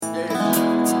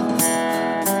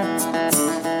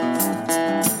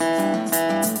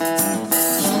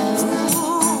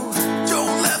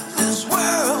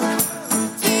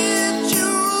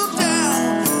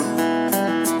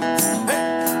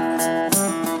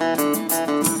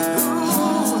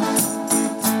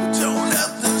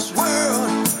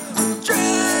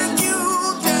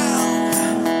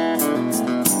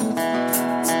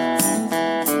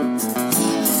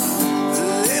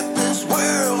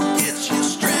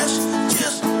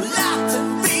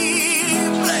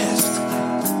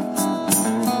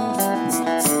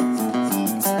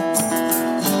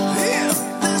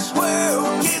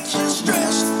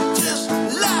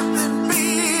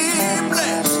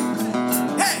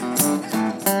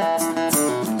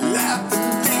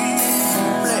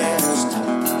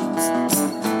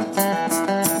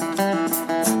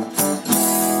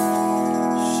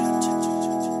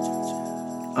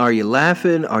Are you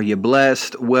laughing? Are you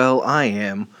blessed? Well, I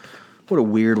am. What a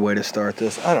weird way to start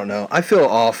this. I don't know. I feel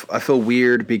off. I feel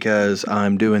weird because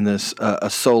I'm doing this a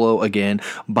solo again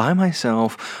by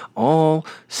myself, all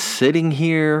sitting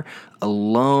here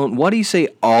alone. Why do you say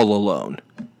all alone?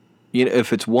 You know,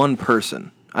 if it's one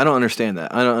person. I don't understand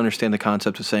that. I don't understand the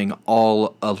concept of saying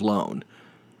all alone.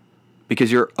 Because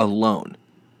you're alone.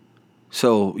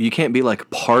 So you can't be like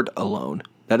part alone.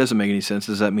 That doesn't make any sense.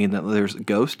 Does that mean that there's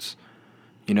ghosts?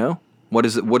 You know? What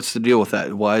is it? What's the deal with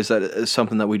that? Why is that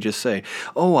something that we just say?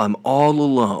 Oh, I'm all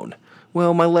alone.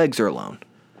 Well, my legs are alone.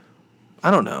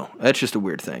 I don't know. That's just a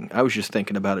weird thing. I was just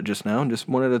thinking about it just now and just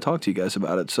wanted to talk to you guys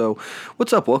about it. So,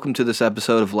 what's up? Welcome to this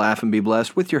episode of Laugh and Be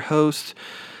Blessed with your host,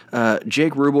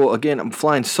 Jake Rubel. Again, I'm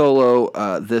flying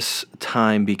solo this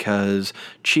time because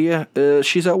Chia,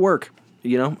 she's at work.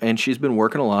 You know, and she's been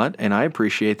working a lot, and I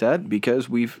appreciate that because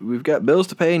we've got bills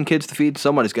to pay and kids to feed.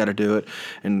 Somebody's got to do it,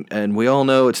 and we all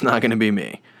know it's not going to be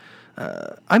me.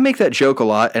 I make that joke a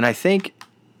lot, and I think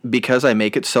because I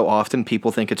make it so often,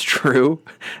 people think it's true,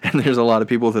 and there's a lot of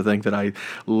people that think that I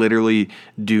literally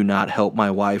do not help my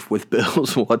wife with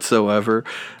bills whatsoever.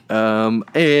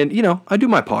 And you know, I do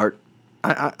my part.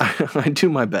 I do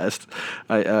my best.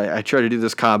 I try to do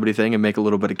this comedy thing and make a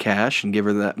little bit of cash and give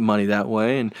her that money that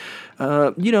way. And,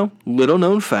 you know, little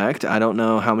known fact, I don't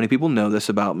know how many people know this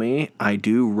about me. I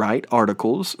do write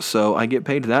articles, so I get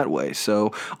paid that way.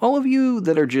 So all of you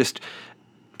that are just,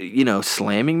 you know,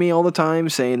 slamming me all the time,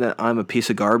 saying that I'm a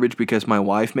piece of garbage because my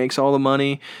wife makes all the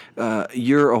money,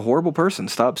 you're a horrible person.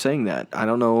 Stop saying that. I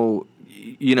don't know.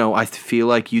 You know, I feel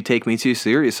like you take me too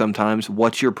serious sometimes.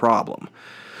 What's your problem?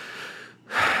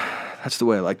 That's the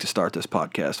way I like to start this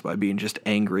podcast, by being just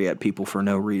angry at people for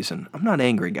no reason. I'm not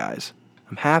angry, guys.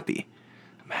 I'm happy.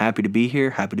 I'm happy to be here,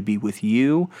 happy to be with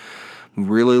you. I'm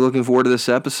really looking forward to this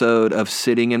episode of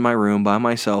sitting in my room by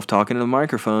myself, talking to the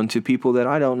microphone to people that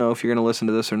I don't know if you're going to listen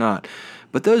to this or not.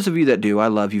 But those of you that do, I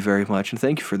love you very much, and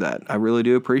thank you for that. I really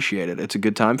do appreciate it. It's a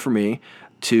good time for me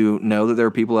to know that there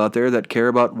are people out there that care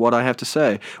about what I have to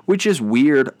say, which is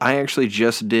weird. I actually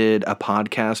just did a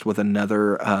podcast with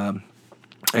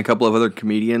a couple of other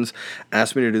comedians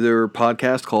asked me to do their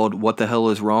podcast called What the Hell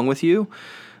is Wrong with You?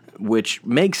 Which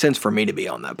makes sense for me to be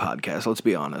on that podcast, let's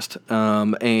be honest.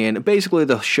 And basically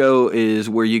the show is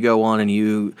where you go on and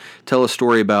you tell a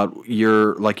story about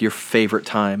your favorite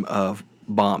time of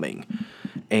bombing.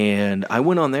 And I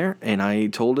went on there and I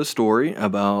told a story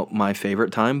about my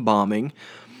favorite time bombing.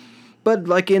 But,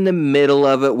 like, in the middle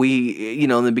of it,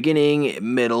 in the beginning,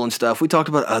 middle and stuff, we talked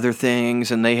about other things,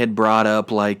 and they had brought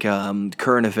up, like,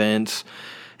 current events.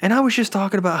 And I was just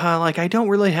talking about how, like, I don't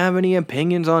really have any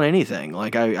opinions on anything.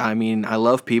 Like, I mean, I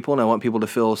love people, and I want people to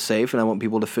feel safe, and I want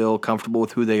people to feel comfortable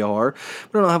with who they are.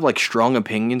 But I don't have, like, strong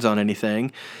opinions on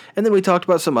anything. And then we talked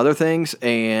about some other things,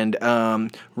 and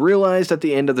realized at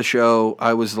the end of the show,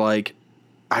 I was like,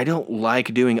 I don't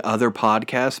like doing other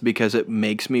podcasts because it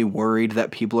makes me worried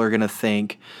that people are going to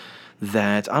think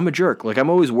that I'm a jerk. Like, I'm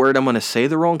always worried I'm going to say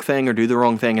the wrong thing or do the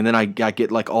wrong thing, and then I get,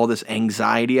 like, all this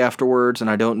anxiety afterwards, and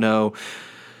I don't know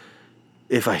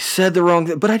if I said the wrong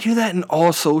thing. But I do that in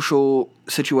all social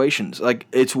situations. Like,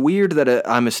 it's weird that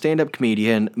I'm a stand-up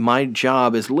comedian. My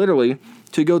job is literally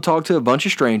to go talk to a bunch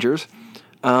of strangers,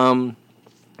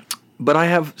 but I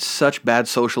have such bad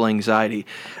social anxiety,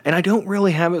 and I don't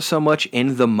really have it so much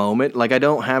in the moment. Like, I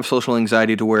don't have social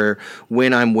anxiety to where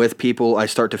when I'm with people, I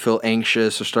start to feel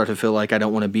anxious or start to feel like I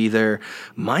don't want to be there.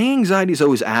 My anxiety is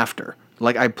always after.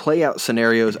 Like, I play out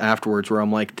scenarios afterwards where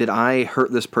I'm like, did I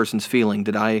hurt this person's feelings?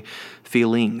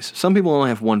 Some people only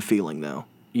have one feeling, though.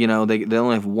 You know, they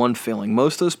only have one feeling.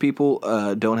 Most of those people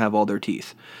don't have all their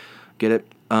teeth. Get it?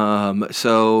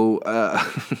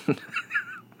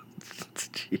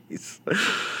 Jeez.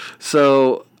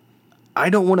 So, I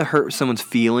don't want to hurt someone's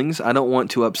feelings. I don't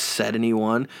want to upset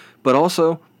anyone. But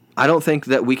also, I don't think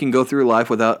that we can go through life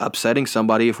without upsetting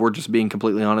somebody if we're just being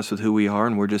completely honest with who we are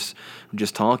and we're just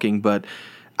talking. But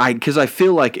because I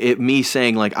feel like me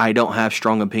saying, like, I don't have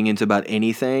strong opinions about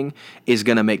anything is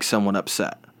going to make someone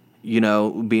upset. You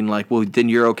know, being like, well, then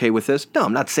you're okay with this? No,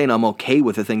 I'm not saying I'm okay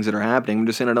with the things that are happening. I'm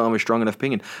just saying I don't have a strong enough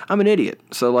opinion. I'm an idiot.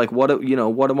 So, like, what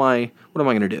am I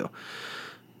going to do?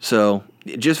 So,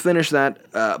 just finished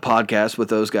that podcast with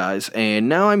those guys, and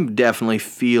now I'm definitely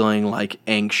feeling, like,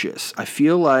 anxious. I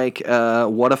feel like,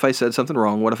 what if I said something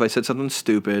wrong? What if I said something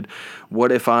stupid?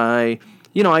 What if I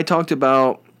talked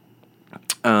about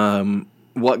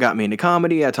what got me into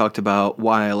comedy. I talked about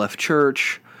why I left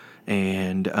church,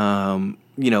 and kind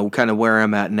of where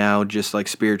I'm at now, just like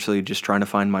spiritually, just trying to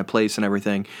find my place and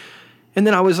everything. And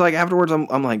then I was like, afterwards, I'm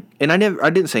like, and I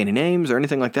didn't say any names or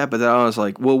anything like that, but then I was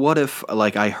like, well, what if,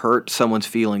 like, I hurt someone's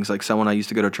feelings, like someone I used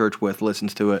to go to church with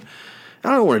listens to it. I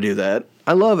don't want to do that.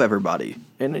 I love everybody.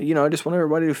 And, I just want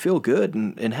everybody to feel good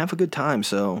and have a good time.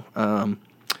 So, I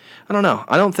don't know.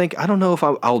 I don't know if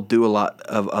I'll do a lot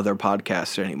of other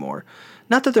podcasts anymore.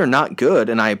 Not that they're not good,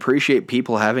 and I appreciate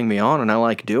people having me on, and I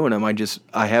like doing them.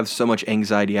 I have so much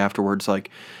anxiety afterwards, like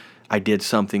I did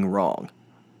something wrong.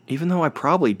 Even though I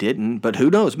probably didn't, but who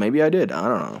knows? Maybe I did. I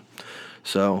don't know.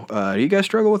 So, do you guys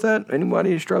struggle with that?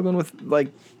 Anybody struggling with, like,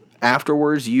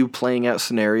 afterwards you playing out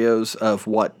scenarios of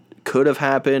what could have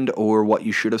happened or what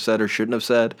you should have said or shouldn't have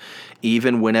said,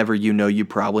 even whenever you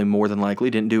probably more than likely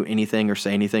didn't do anything or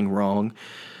say anything wrong?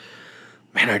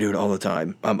 Man, I do it all the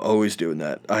time. I'm always doing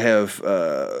that. I have,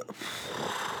 I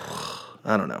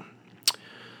don't know.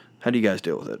 How do you guys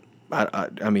deal with it?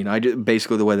 I mean,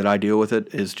 basically the way that I deal with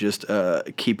it is just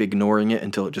keep ignoring it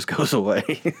until it just goes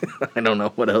away. I don't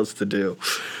know what else to do.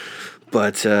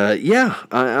 But, yeah,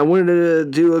 I wanted to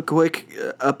do a quick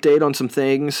update on some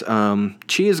things.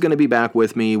 Chi is going to be back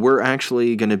with me. We're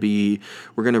going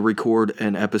to record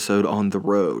an episode on the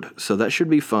road. So that should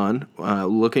be fun.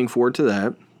 Looking forward to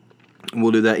that.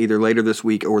 We'll do that either later this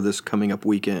week or this coming up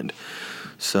weekend.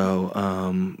 So,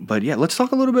 but yeah, let's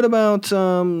talk a little bit about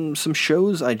some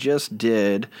shows I just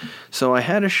did. So I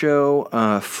had a show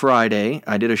Friday.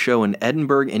 I did a show in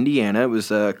Edinburgh, Indiana. It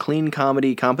was a clean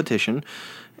comedy competition.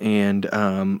 And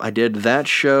I did that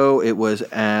show. It was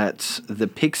at the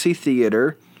Pixie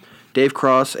Theater. Dave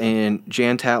Cross and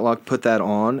Jan Tatlock put that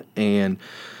on, and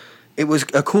it was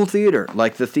a cool theater.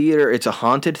 Like, the theater, it's a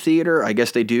haunted theater. I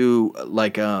guess they do,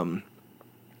 like,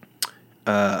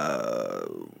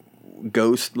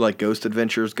 ghost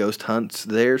adventures, ghost hunts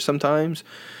there sometimes.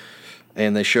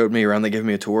 And they showed me around. They gave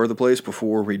me a tour of the place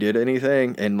before we did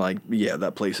anything. And, like, yeah,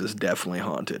 that place is definitely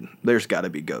haunted. There's got to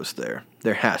be ghosts there.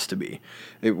 There has to be.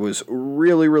 It was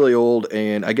really, really old.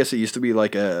 And I guess it used to be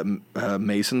like a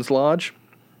Mason's Lodge.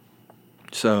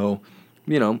 So,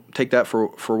 take that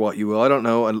for what you will. I don't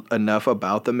know enough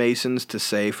about the Masons to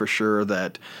say for sure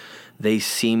that they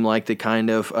seem like the kind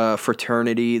of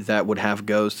fraternity that would have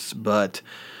ghosts. But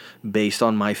based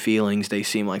on my feelings, they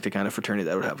seem like the kind of fraternity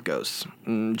that would have ghosts.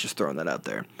 Just throwing that out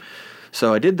there.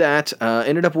 So I did that.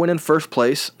 Ended up winning first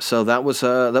place. So that was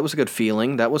a good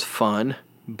feeling. That was fun.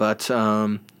 But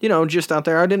just out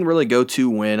there, I didn't really go to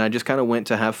win. I just kind of went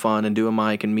to have fun and do a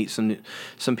mic and meet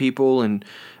some people and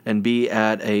be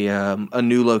at a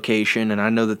new location. And I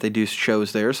know that they do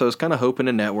shows there, so I was kind of hoping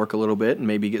to network a little bit and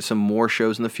maybe get some more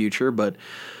shows in the future. But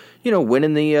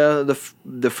winning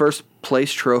the first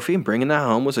place trophy and bringing that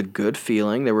home was a good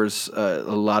feeling. There was a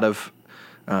lot of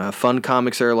fun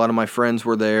comics there. A lot of my friends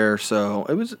were there, so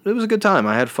it was a good time.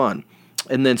 I had fun.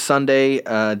 And then Sunday,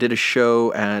 did a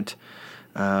show at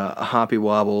Hoppy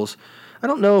Wobbles. I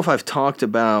don't know if I've talked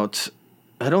about.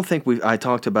 I don't think I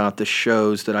talked about the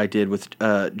shows that I did with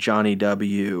Johnny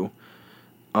W.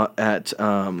 At.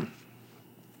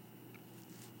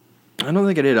 I don't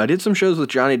think I did. I did some shows with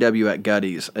Johnny W. at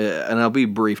Gutty's, and I'll be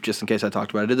brief just in case I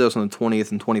talked about it. I did those on the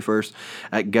 20th and 21st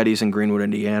at Gutty's in Greenwood,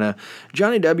 Indiana.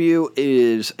 Johnny W.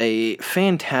 is a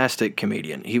fantastic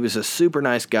comedian. He was a super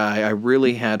nice guy. I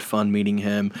really had fun meeting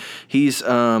him. He's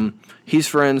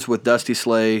friends with Dusty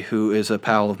Slay, who is a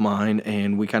pal of mine,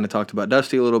 and we kind of talked about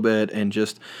Dusty a little bit and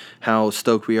just how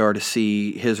stoked we are to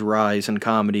see his rise in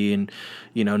comedy, and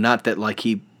not that like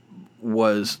he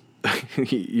was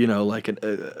like an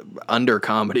under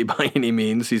comedy by any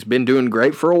means. He's been doing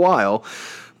great for a while,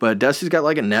 but Dusty's got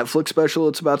like a Netflix special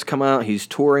that's about to come out. He's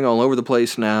touring all over the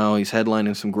place now. He's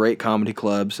headlining some great comedy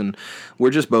clubs, and we're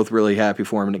just both really happy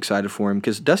for him and excited for him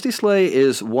because Dusty Slay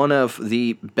is one of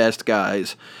the best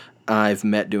guys I've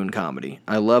met doing comedy.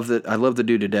 I love the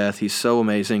dude to death. He's so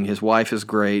amazing. His wife is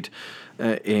great.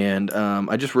 And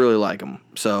I just really like him.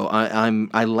 So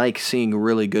I like seeing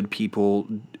really good people,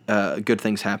 good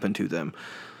things happen to them.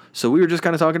 So we were just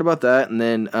kind of talking about that, and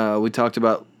then we talked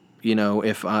about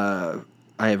if I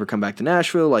ever come back to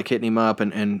Nashville, like hitting him up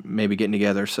and maybe getting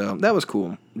together. So that was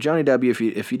cool. Johnny W.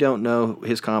 If you don't know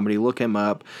his comedy, look him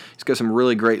up. He's got some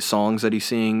really great songs that he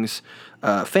sings.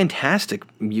 Fantastic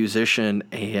musician,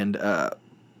 and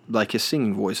like his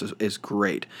singing voice is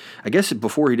great. I guess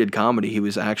before he did comedy, he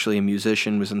was actually a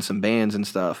musician, was in some bands and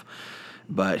stuff.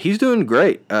 But he's doing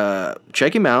great.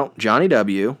 Check him out, Johnny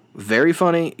W. Very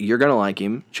funny. You're going to like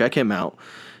him. Check him out.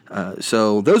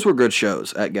 So those were good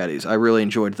shows at Gutty's. I really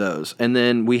enjoyed those. And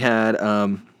then we had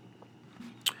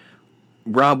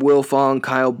Rob Wilfong,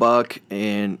 Kyle Buck,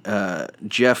 and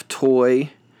Jeff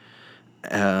Toy,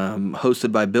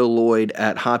 hosted by Bill Lloyd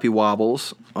at Hoppy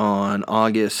Wobbles on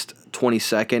August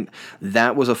 22nd.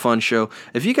 That was a fun show.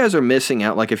 If you guys are missing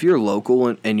out, like if you're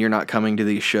local and you're not coming to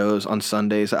these shows on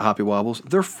Sundays at Hoppy Wobbles,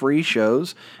 they're free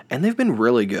shows and they've been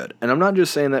really good. And I'm not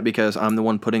just saying that because I'm the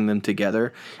one putting them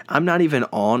together. I'm not even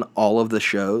on all of the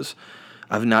shows.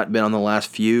 I've not been on the last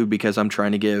few because I'm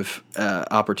trying to give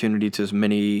opportunity to as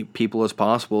many people as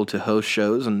possible to host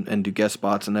shows and do guest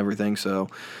spots and everything. So,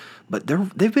 but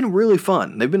they've been really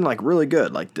fun. They've been like really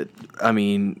good. Like the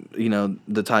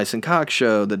Tyson Cox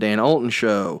show, the Dan Alton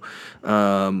show,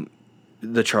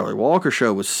 the Charlie Walker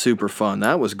show was super fun.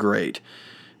 That was great.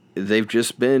 They've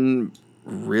just been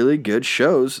really good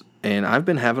shows, and I've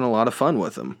been having a lot of fun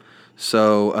with them.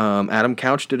 So Adam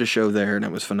Couch did a show there, and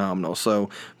it was phenomenal. So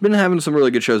been having some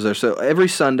really good shows there. So every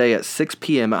Sunday at 6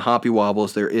 p.m. at Hoppy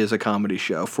Wobbles, there is a comedy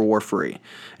show for free.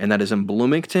 And that is in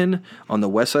Bloomington, on the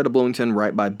west side of Bloomington,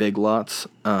 right by Big Lots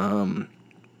and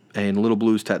Little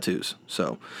Blues Tattoos.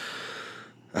 So,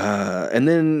 and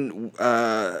then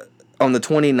on the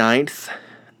 29th,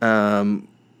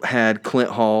 had Clint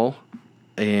Hall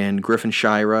and Griffin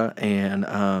Shira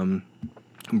and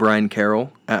Brian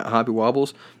Carroll at Hoppy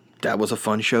Wobbles. That was a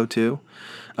fun show, too.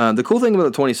 The cool thing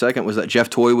about the 22nd was that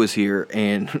Jeff Toy was here,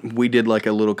 and we did like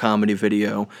a little comedy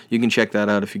video. You can check that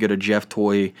out if you go to Jeff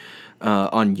Toy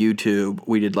on YouTube.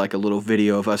 We did like a little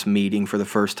video of us meeting for the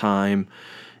first time,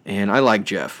 and I like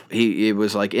Jeff. It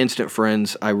was like instant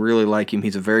friends. I really like him.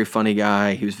 He's a very funny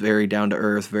guy. He was very down to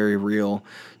earth, very real.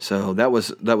 So that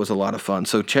was a lot of fun.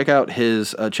 So check out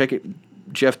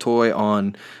Jeff Toy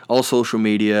on all social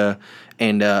media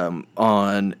and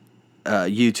on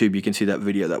YouTube. You can see that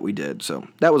video that we did. So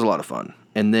that was a lot of fun.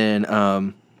 And then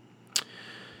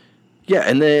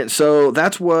so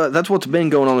that's what's been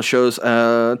going on the shows.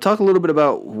 Talk a little bit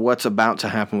about what's about to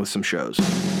happen with some shows.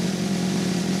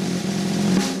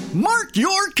 Mark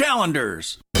your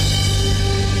calendars.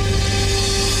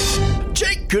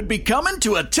 Jake could be coming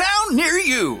to a town near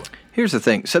you. Here's the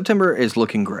thing. September is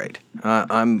looking great.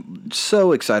 I'm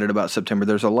so excited about September.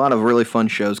 There's a lot of really fun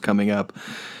shows coming up,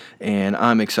 and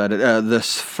I'm excited.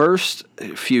 This first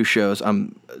few shows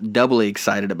I'm doubly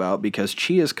excited about because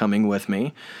Chia's coming with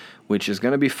me, which is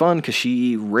going to be fun because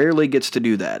she rarely gets to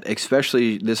do that.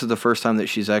 Especially, this is the first time that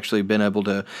she's actually been able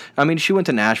to. I mean, she went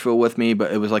to Nashville with me,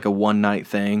 but it was like a one-night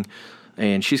thing.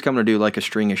 And she's coming to do like a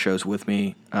string of shows with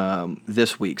me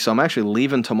this week. So I'm actually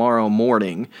leaving tomorrow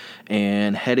morning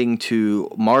and heading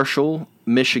to Marshall,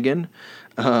 Michigan.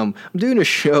 I'm doing a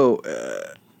show.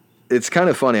 It's kind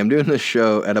of funny. I'm doing this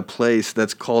show at a place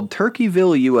that's called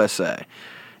Turkeyville, USA.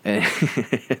 And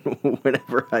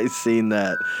whenever I seen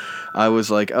that, I was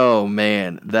like, oh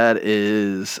man,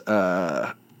 that's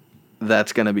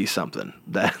going to be something.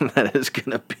 That is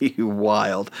going to be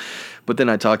wild. But then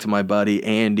I talked to my buddy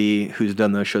Andy, who's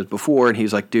done those shows before, and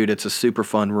he's like, dude, it's a super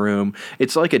fun room.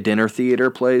 It's like a dinner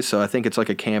theater place, so I think it's like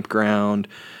a campground.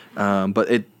 But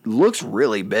it looks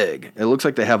really big. It looks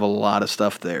like they have a lot of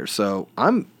stuff there. So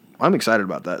I'm excited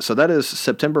about that. So that is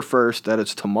September 1st. That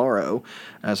is tomorrow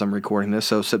as I'm recording this.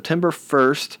 So September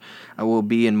 1st, I will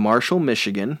be in Marshall,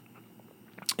 Michigan.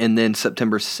 And then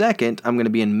September 2nd, I'm going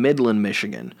to be in Midland,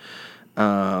 Michigan.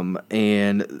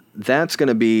 And that's going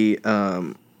to be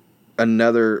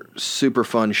another super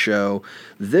fun show.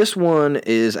 This one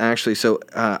is actually,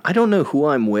 I don't know who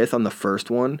I'm with on the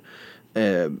first one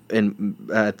at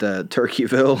the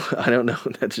Turkeyville. I don't know.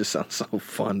 That just sounds so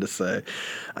fun to say.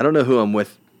 I don't know who I'm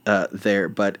with there,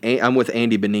 but I'm with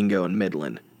Andy Beningo in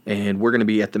Midland. And we're going to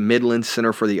be at the Midland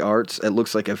Center for the Arts. It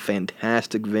looks like a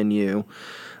fantastic venue.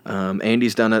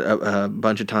 Andy's done it a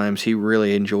bunch of times. He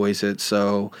really enjoys it.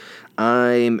 So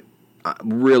I'm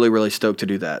really, really stoked to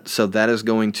do that. So that is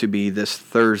going to be this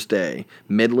Thursday,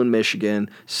 Midland, Michigan,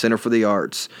 Center for the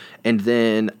Arts. And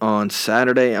then on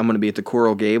Saturday, I'm going to be at the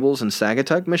Coral Gables in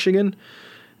Saugatuck, Michigan.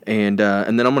 And then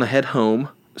I'm going to head home.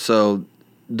 So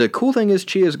the cool thing is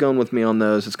Chia's going with me on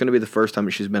those. It's going to be the first time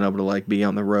that she's been able to like be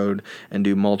on the road and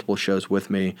do multiple shows with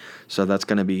me. So that's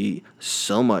going to be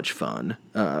so much fun.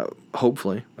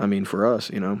 Hopefully, I mean for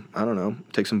us, I don't know,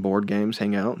 take some board games,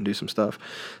 hang out, and do some stuff.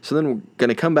 So then we're going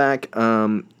to come back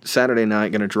Saturday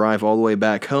night, going to drive all the way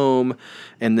back home,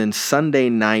 and then Sunday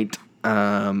night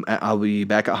I'll be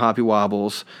back at Hoppy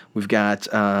Wobbles. We've got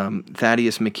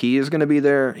Thaddeus McKee is going to be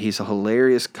there. He's a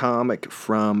hilarious comic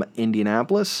from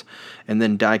Indianapolis. And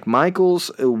then Dyke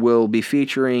Michaels will be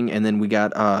featuring. And then we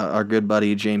got our good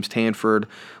buddy James Tanford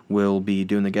will be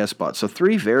doing the guest spot. So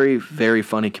 3 very, very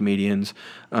funny comedians.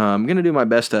 I'm going to do my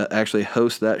best to actually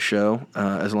host that show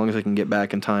as long as I can get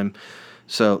back in time.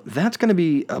 So that's going to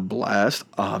be a blast,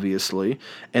 obviously.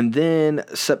 And then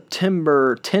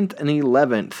September 10th and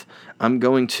 11th, I'm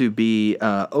going to be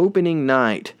opening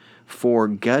night for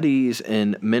Gutties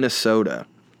in Minnesota.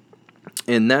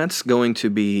 And that's going to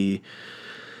be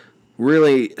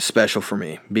really special for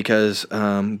me because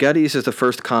Gutties is the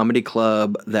first comedy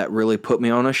club that really put me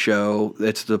on a show.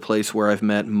 It's the place where I've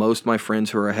met most of my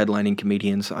friends who are headlining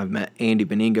comedians. I've met Andy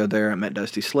Beningo there. I met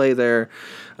Dusty Slay there.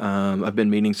 I've been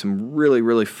meeting some really,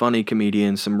 really funny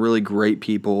comedians, some really great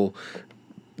people.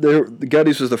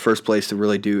 Gutties was the first place to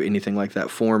really do anything like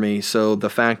that for me. So the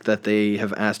fact that they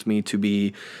have asked me to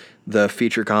be the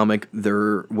feature comic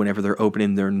whenever they're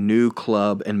opening their new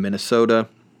club in Minnesota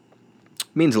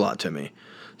means a lot to me.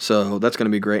 So that's going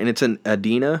to be great. And it's in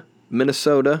Edina,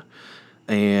 Minnesota.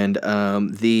 And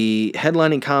the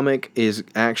headlining comic is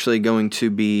actually going to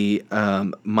be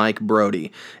Mike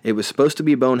Brody. It was supposed to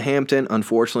be Bone Hampton.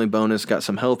 Unfortunately, Bone has got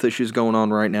some health issues going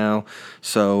on right now.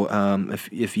 So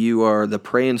if you are the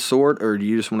praying sort or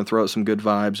you just want to throw out some good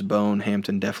vibes, Bone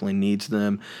Hampton definitely needs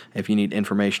them. If you need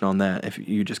information on that, if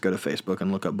you just go to Facebook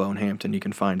and look up Bone Hampton, you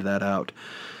can find that out.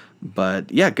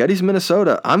 But yeah, Gutties,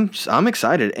 Minnesota. I'm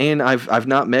excited, and I've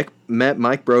not met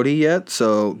Mike Brody yet,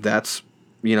 so that's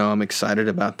I'm excited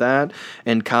about that.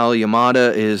 And Kyle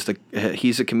Yamada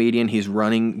he's a comedian. He's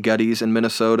running Gutties in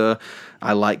Minnesota.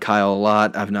 I like Kyle a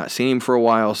lot. I've not seen him for a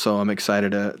while, so I'm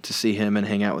excited to see him and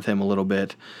hang out with him a little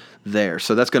bit there.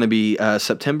 So that's going to be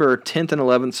September 10th and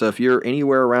 11th. So if you're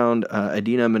anywhere around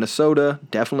Edina, Minnesota,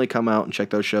 definitely come out and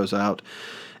check those shows out.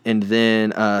 And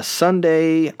then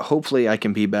Sunday, hopefully I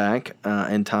can be back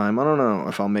in time. I don't know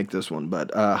if I'll make this one,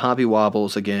 but Hobby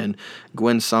Wobbles again.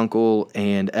 Gwen Sunkel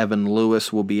and Evan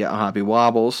Lewis will be at Hobby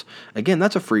Wobbles. Again,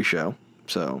 that's a free show,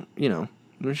 so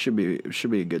it should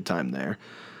be a good time there.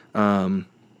 And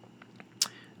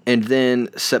then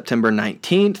September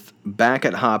 19th, back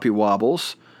at Hobby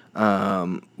Wobbles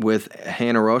with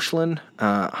Hannah Rochlin.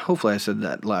 Hopefully I said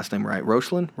that last name right.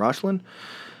 Rochlin.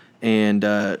 And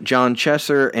John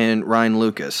Chesser and Ryan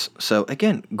Lucas. So,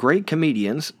 again, great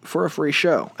comedians for a free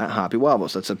show at Hobby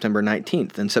Wobbles. That's September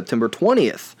 19th. And September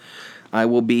 20th, I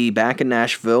will be back in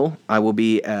Nashville. I will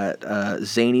be at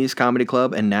Zany's Comedy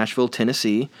Club in Nashville,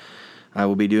 Tennessee. I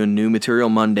will be doing New Material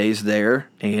Mondays there.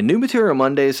 And New Material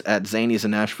Mondays at Zany's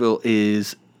in Nashville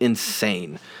is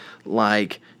insane.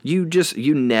 Like, you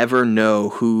never know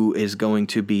who is going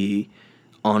to be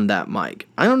on that mic.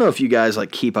 I don't know if you guys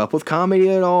keep up with comedy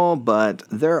at all, but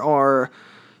there are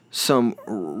some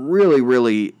really,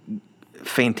 really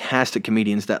fantastic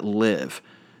comedians that live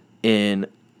in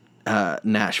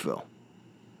Nashville.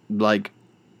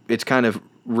 It's kind of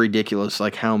ridiculous,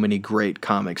 how many great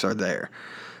comics are there.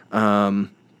 And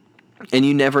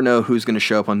you never know who's going to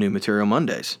show up on New Material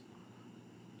Mondays.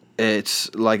 It's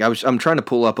I'm trying to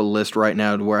pull up a list right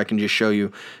now to where I can just show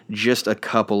you just a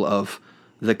couple of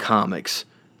the comics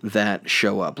that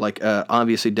show up.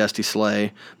 Obviously Dusty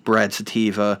Slay, Brad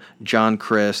Sativa, John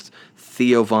Christ,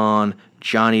 Theo Vaughn,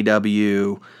 Johnny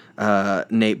W.,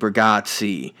 Nate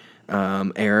Bargatze,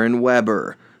 Aaron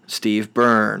Weber, Steve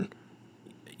Byrne.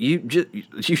 You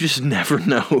just never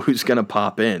know who's going to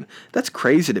pop in. That's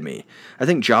crazy to me. I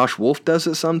think Josh Wolf does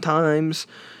it sometimes.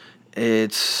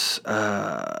 It's,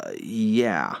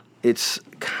 it's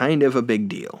kind of a big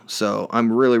deal. So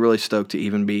I'm really, really stoked to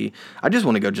even be... I just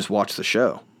want to go just watch the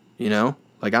show,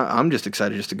 I'm just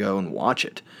excited just to go and watch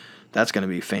it. That's going to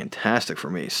be fantastic for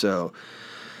me. So,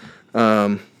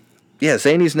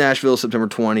 Zany's Nashville, September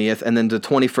 20th. And then the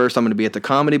 21st, I'm going to be at the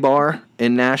Comedy Bar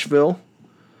in Nashville.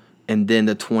 And then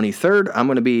the 23rd, I'm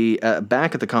going to be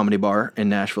back at the Comedy Bar in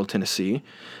Nashville, Tennessee.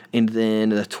 And then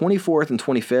the 24th and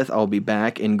 25th, I'll be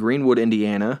back in Greenwood,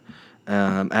 Indiana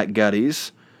at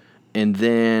Gutties. And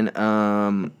then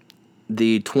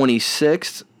the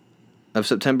 26th of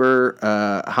September,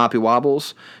 Hoppy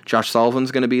Wobbles. Josh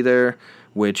Sullivan's going to be there,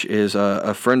 which is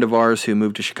a friend of ours who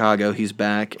moved to Chicago. He's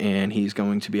back, and he's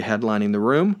going to be headlining the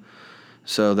room.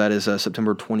 So that is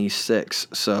September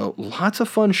 26th. So lots of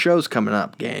fun shows coming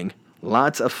up, gang.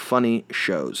 Lots of funny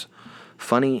shows.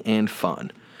 Funny and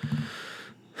fun.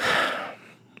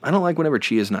 I don't like whenever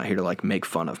Chia's not here to make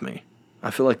fun of me.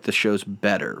 I feel like the show's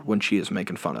better when Chia's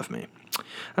making fun of me.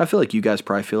 I feel like you guys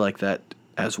probably feel like that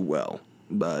as well.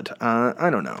 But I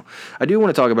don't know. I do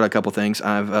want to talk about a couple things.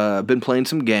 I've been playing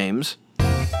some games.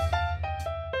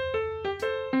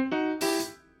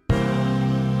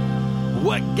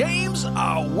 What games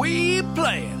are we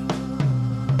playing?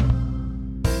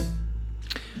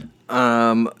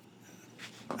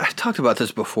 I talked about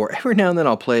this before. Every now and then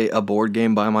I'll play a board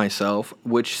game by myself,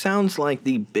 which sounds like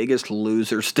the biggest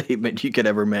loser statement you could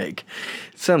ever make.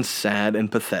 It sounds sad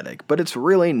and pathetic, but it's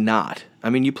really not. I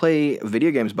mean, you play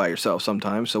video games by yourself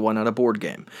sometimes, so why not a board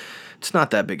game? It's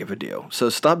not that big of a deal. So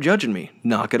stop judging me.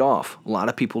 Knock it off. A lot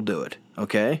of people do it,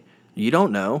 okay? You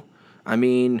don't know. I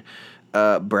mean,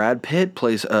 Brad Pitt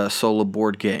plays solo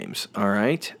board games. All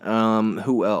right.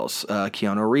 Who else?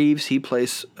 Keanu Reeves. He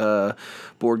plays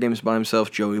board games by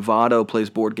himself. Joey Votto plays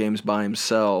board games by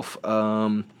himself.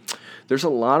 There's a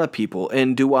lot of people.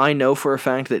 And do I know for a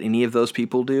fact that any of those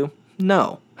people do?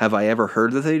 No. Have I ever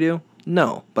heard that they do?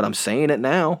 No. But I'm saying it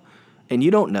now. And you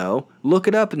don't know, look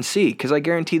it up and see, because I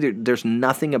guarantee there's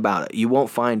nothing about it. You won't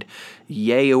find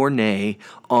yay or nay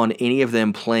on any of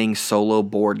them playing solo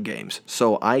board games.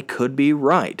 So I could be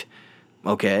right,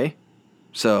 okay?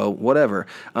 So whatever.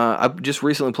 I just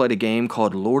recently played a game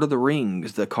called Lord of the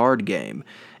Rings, the card game,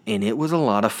 and it was a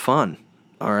lot of fun.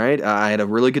 All right, I had a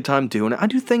really good time doing it. I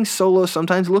do things solo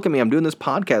sometimes. Look at me, I'm doing this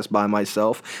podcast by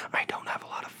myself. I don't have a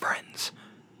lot of friends,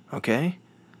 okay?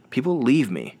 People leave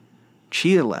me.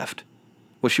 Chia left.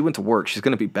 Well, she went to work. She's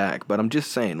going to be back. But I'm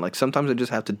just saying, like, sometimes I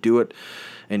just have to do it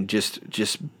and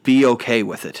just be okay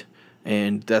with it.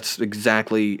 And that's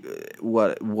exactly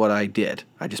what I did.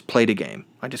 I just played a game.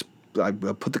 I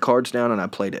put the cards down and I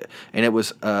played it. And it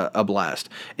was a blast.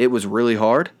 It was really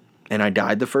hard. And I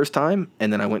died the first time.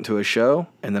 And then I went to a show.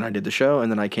 And then I did the show.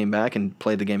 And then I came back and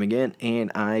played the game again.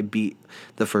 And I beat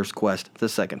the first quest the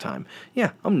second time.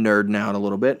 Yeah, I'm nerding out a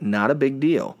little bit. Not a big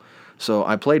deal. So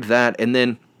I played that. And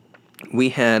then we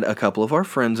had a couple of our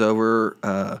friends over.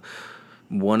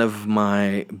 One of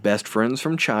my best friends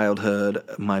from childhood,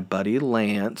 my buddy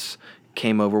Lance,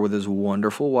 came over with his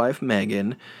wonderful wife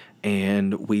Megan,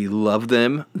 and we love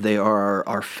them. They are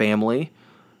our family.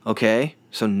 Okay,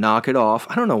 so knock it off.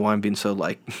 I don't know why I'm being so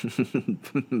like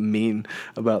mean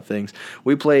about things.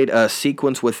 We played a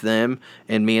sequence with them,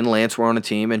 and me and Lance were on a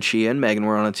team, and she and Megan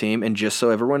were on a team. And just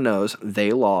so everyone knows, they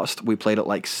lost. We played it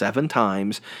like 7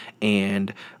 times,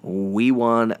 and we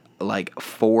won like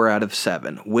 4 out of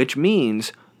 7, which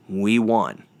means we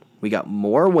won. We got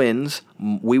more wins.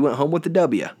 We went home with the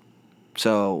W.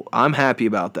 So I'm happy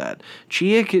about that.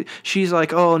 Chia, she's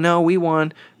like, oh no, we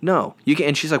won. No, you can.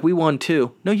 And she's like, we won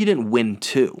 2. No, you didn't win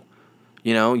 2.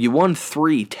 You know, you won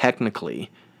 3 technically,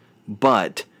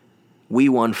 but we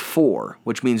won 4,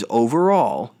 which means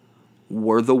overall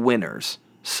we're the winners.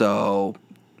 So,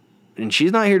 and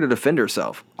she's not here to defend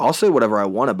herself. I'll say whatever I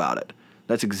want about it.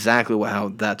 That's exactly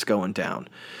how that's going down.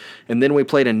 And then we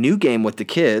played a new game with the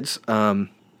kids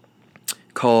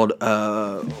called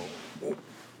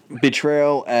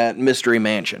Betrayal at Mystery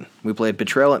Mansion. We played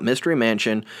Betrayal at Mystery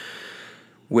Mansion,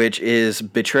 which is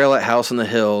Betrayal at House on the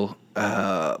Hill,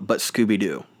 but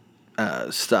Scooby-Doo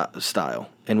style.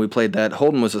 And we played that.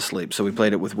 Holden was asleep, so we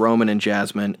played it with Roman and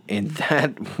Jasmine. And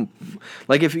that,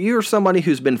 like, if you're somebody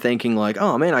who's been thinking, like,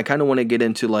 oh man, I kind of want to get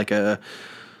into a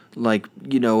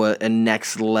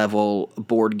next level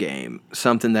board game,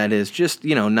 something that is just,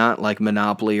 not like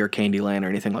Monopoly or Candyland or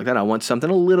anything like that. I want something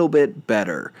a little bit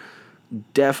better.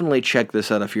 Definitely check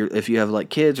this out if you have like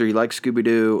kids or you like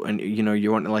Scooby-Doo and you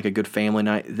want like a good family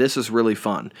night. This is really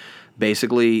fun.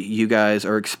 Basically, you guys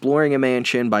are exploring a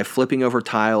mansion by flipping over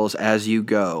tiles as you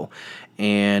go,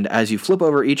 and as you flip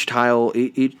over each tile,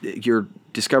 you're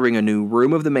discovering a new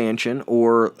room of the mansion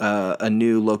or a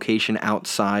new location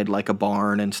outside, like a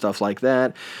barn and stuff like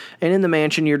that. And in the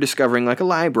mansion, you're discovering like a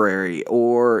library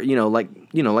or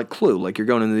like Clue, like you're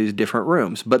going into these different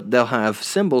rooms. But they'll have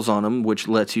symbols on them, which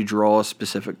lets you draw a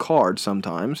specific card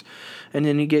sometimes. And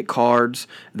then you get cards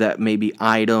that maybe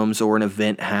items or an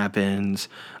event happens,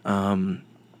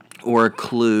 or a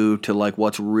clue to like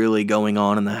what's really going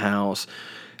on in the house.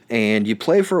 And you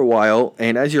play for a while,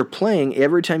 and as you're playing,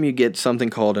 every time you get something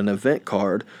called an event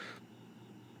card,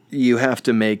 you have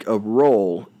to make a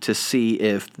roll to see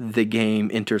if the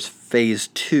game enters phase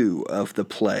 2 of the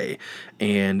play.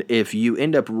 And if you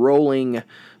end up rolling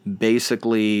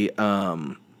basically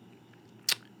like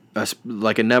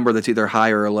a number that's either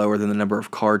higher or lower than the number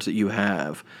of cards that you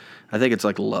have, I think it's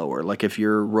like lower. Like if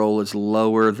your roll is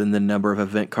lower than the number of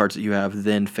event cards that you have,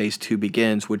 then phase 2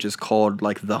 begins, which is called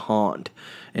like the Haunt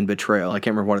in Betrayal. I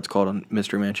can't remember what it's called on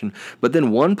Mystery Mansion. But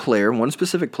then one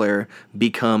specific player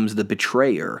becomes the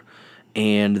betrayer.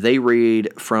 And they read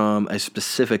from a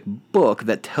specific book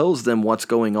that tells them what's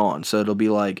going on. So it'll be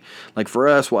like for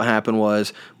us, what happened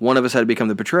was one of us had to become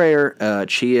the betrayer.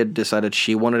 Chia decided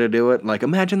she wanted to do it. Like,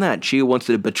 imagine that. Chia wants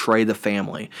to betray the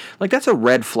family. Like, that's a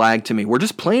red flag to me. We're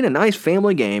just playing a nice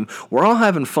family game. We're all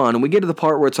having fun. And we get to the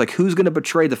part where it's like, who's going to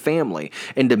betray the family?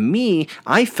 And to me,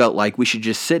 I felt like we should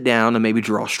just sit down and maybe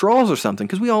draw straws or something,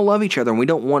 because we all love each other and we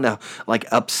don't want to, like,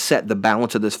 upset the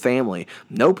balance of this family.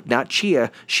 Nope, not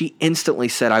Chia. She instantly instantly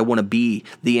said, I want to be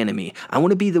the enemy. I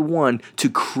want to be the one to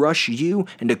crush you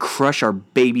and to crush our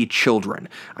baby children.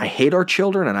 I hate our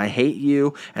children and I hate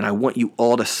you, and I want you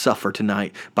all to suffer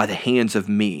tonight by the hands of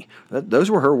me.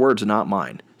 Those were her words, not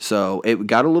mine. So it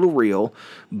got a little real,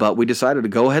 but we decided to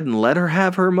go ahead and let her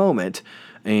have her moment.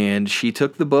 And she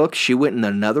took the book, she went in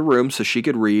another room so she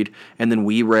could read, and then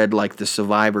we read like the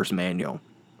survivor's manual.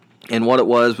 And what it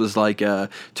was like,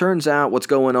 turns out what's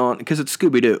going on, because it's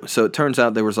Scooby-Doo, so it turns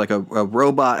out there was like a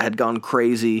robot had gone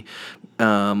crazy,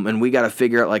 and we got to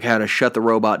figure out like how to shut the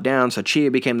robot down. So Chia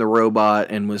became the robot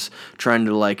and was trying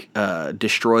to like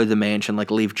destroy the mansion, like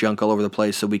leave junk all over the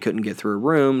place so we couldn't get through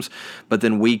rooms. But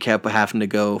then we kept having to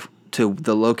go to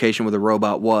the location where the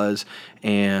robot was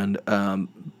and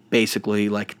basically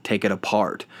like take it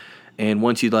apart. And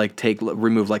once you like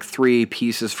remove like 3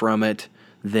 pieces from it,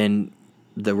 then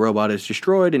the robot is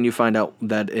destroyed, and you find out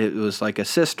that it was like a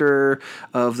sister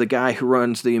of the guy who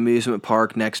runs the amusement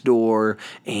park next door,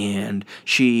 and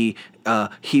he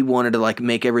wanted to like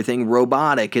make everything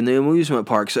robotic in the amusement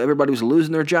park, so everybody was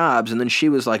losing their jobs, and then she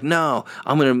was like, no,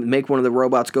 I'm gonna make one of the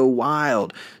robots go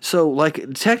wild. So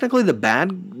like technically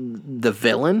the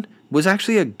villain was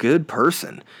actually a good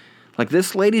person. Like,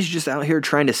 this lady's just out here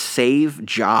trying to save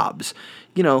jobs.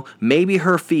 You know, maybe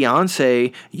her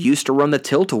fiance used to run the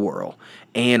Tilt-A-Whirl,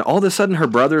 and all of a sudden her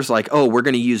brother's like, oh, we're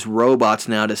going to use robots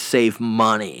now to save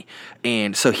money.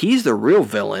 And so he's the real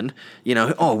villain. You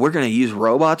know, oh, we're going to use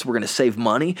robots, we're going to save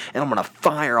money, and I'm going to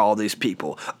fire all these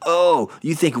people. Oh,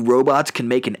 you think robots can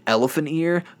make an elephant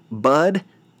ear, bud?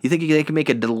 You think they can make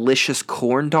a delicious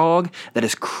corn dog that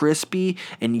is crispy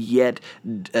and yet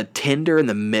tender in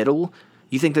the middle?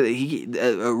 You think that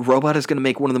a robot is going to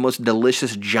make one of the most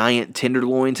delicious giant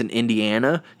tenderloins in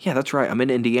Indiana? Yeah, that's right. I'm in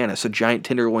Indiana, so giant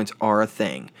tenderloins are a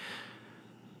thing.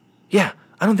 Yeah,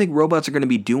 I don't think robots are going to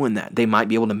be doing that. They might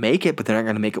be able to make it, but they're not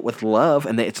going to make it with love,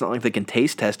 and it's not like they can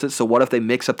taste test it. So what if they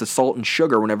mix up the salt and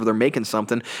sugar whenever they're making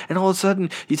something, and all of a sudden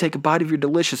you take a bite of your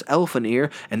delicious elephant ear,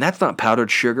 and that's not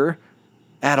powdered sugar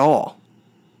at all.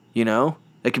 You know?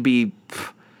 It could be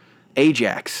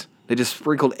Ajax. They just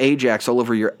sprinkled Ajax all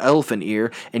over your elephant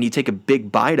ear, and you take a big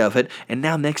bite of it, and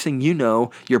now next thing you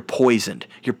know, you're poisoned.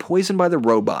 You're poisoned by the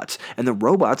robots. And the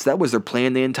robots, that was their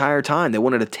plan the entire time. They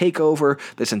wanted to take over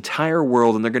this entire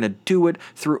world, and they're going to do it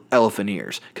through elephant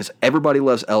ears, because everybody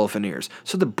loves elephant ears.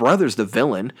 So the brother's the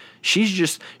villain. She's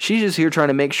just here trying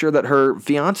to make sure that her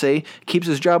fiance keeps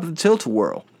his job at the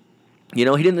Tilt-A-Whirl. You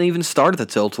know, he didn't even start at the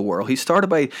Tilt-A-Whirl. He started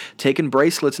by taking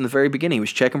bracelets in the very beginning. He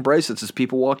was checking bracelets as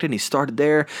people walked in. He started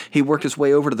there. He worked his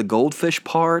way over to the goldfish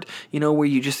part, you know, where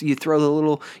you throw the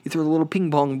little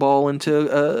ping pong ball into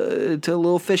a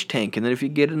little fish tank, and then if you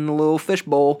get in a little fish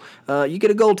bowl, you get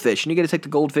a goldfish, and you get to take the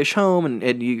goldfish home,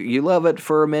 and you love it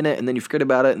for a minute, and then you forget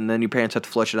about it, and then your parents have to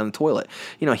flush it down the toilet.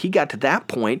 You know, he got to that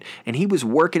point, and he was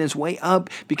working his way up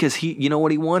because you know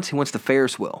what he wants? He wants the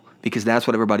Ferris wheel, because that's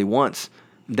what everybody wants.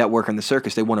 That work in the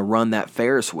circus, they want to run that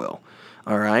Ferris wheel,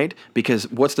 all right? Because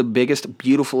what's the biggest,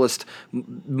 beautifulest,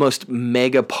 most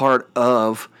mega part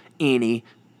of any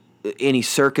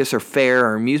circus or fair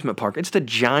or amusement park? It's the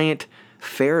giant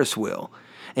Ferris wheel.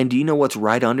 And do you know what's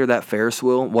right under that Ferris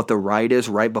wheel? What the ride is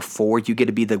right before you get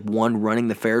to be the one running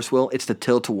the Ferris wheel? It's the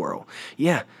Tilt-A-Whirl.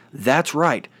 Yeah, that's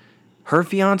right. Her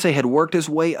fiance had worked his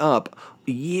way up,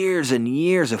 years and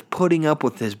years of putting up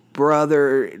with his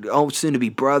brother, soon-to-be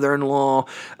brother-in-law,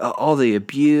 all the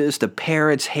abuse, the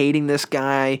parents hating this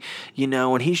guy, you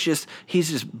know, and he's just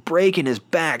breaking his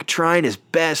back, trying his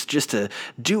best just to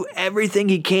do everything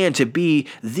he can to be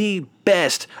the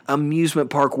best amusement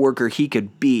park worker he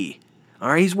could be. All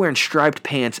right, he's wearing striped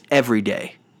pants every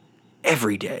day.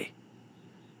 Every day.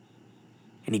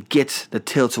 And he gets the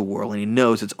Tilt-A-Whirl, and he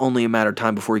knows it's only a matter of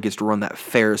time before he gets to run that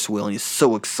Ferris wheel, and he's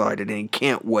so excited, and he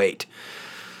can't wait.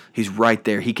 He's right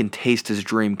there. He can taste his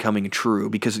dream coming true,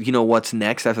 because you know what's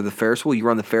next after the Ferris wheel? You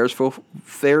run the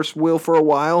Ferris wheel for a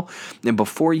while, and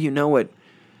before you know it,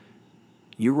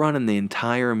 you're running the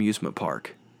entire amusement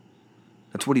park.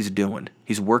 That's what he's doing.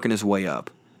 He's working his way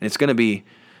up, and it's going to be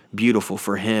beautiful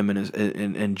for him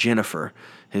and Jennifer,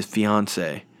 his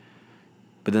fiance.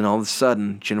 But then all of a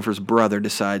sudden, Jennifer's brother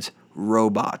decides,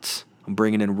 robots. I'm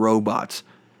bringing in robots.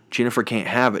 Jennifer can't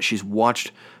have it. She's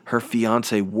watched her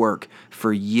fiance work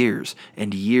for years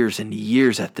and years and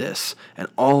years at this. And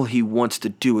all he wants to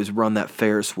do is run that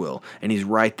Ferris wheel. And he's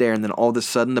right there. And then all of a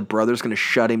sudden, the brother's going to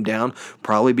shut him down,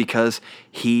 probably because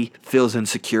he feels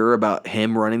insecure about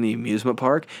him running the amusement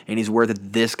park. And he's worried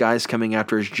that this guy's coming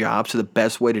after his job. So the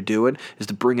best way to do it is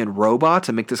to bring in robots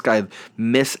and make this guy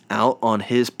miss out on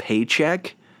his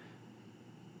paycheck.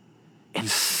 And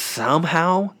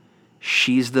somehow,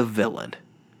 she's the villain.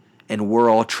 and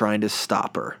we're all trying to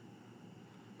stop her.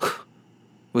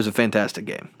 It was a fantastic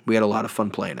game. We had a lot of fun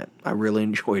playing it. I really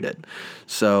enjoyed it.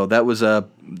 So that was a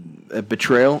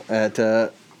Betrayal at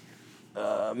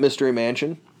Mystery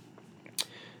Mansion.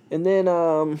 And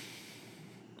then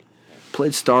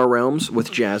played Star Realms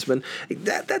with Jasmine.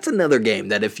 That's another game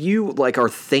that if you are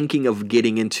thinking of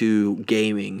getting into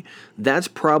gaming, that's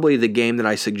probably the game that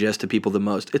I suggest to people the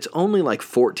most. It's only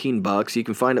 $14. You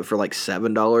can find it for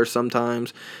 $7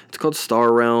 sometimes. It's called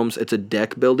Star Realms. It's a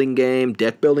deck building game.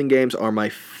 Deck building games are my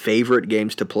favorite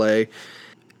games to play.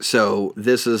 So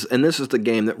this is the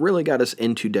game that really got us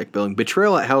into deck building.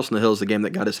 Betrayal at House on the Hill is the game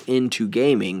that got us into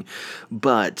gaming,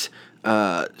 but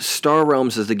Star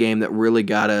Realms is the game that really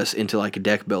got us into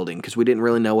deck building because we didn't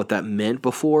really know what that meant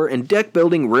before. And deck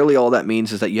building, really all that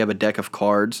means is that you have a deck of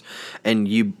cards and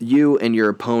you and your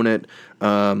opponent,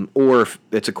 or if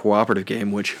it's a cooperative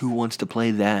game, which who wants to play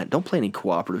that? Don't play any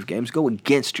cooperative games. Go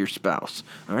against your spouse.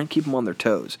 All right, keep them on their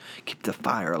toes. Keep the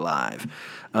fire alive.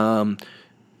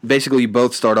 Basically, you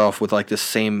both start off with the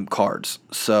same cards.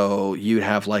 So you'd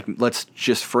have let's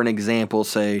just for an example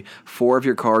say 4 of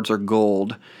your cards are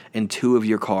gold and 2 of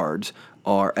your cards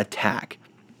are attack.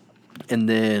 And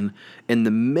then in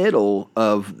the middle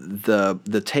of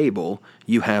the table,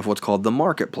 you have what's called the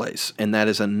marketplace. And that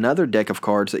is another deck of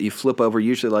cards that you flip over,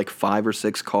 usually 5 or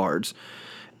 6 cards.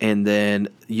 And then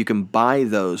you can buy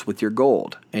those with your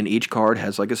gold. And each card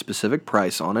has a specific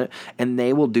price on it. And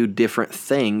they will do different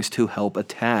things to help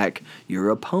attack your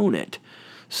opponent.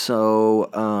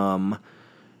 So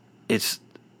it's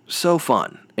so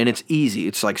fun. And it's easy.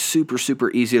 It's super, super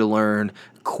easy to learn.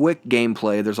 Quick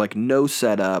gameplay. There's no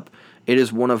setup. It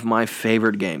is one of my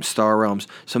favorite games, Star Realms.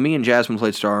 So me and Jasmine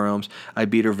played Star Realms. I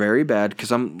beat her very bad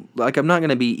because I'm not going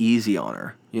to be easy on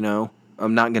her,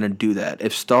 I'm not going to do that.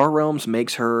 If Star Realms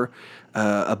makes her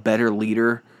a better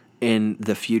leader in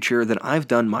the future, then I've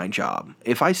done my job.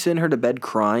 If I send her to bed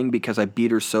crying because I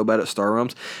beat her so bad at Star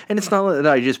Realms, and it's not that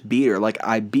I just beat her.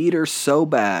 I beat her so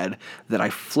bad that I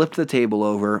flipped the table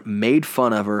over, made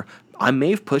fun of her. I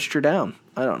may have pushed her down.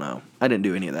 I don't know. I didn't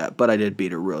do any of that, but I did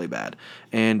beat her really bad.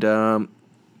 And, I'm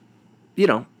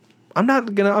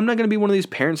not gonna be one of these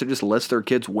parents that just lets their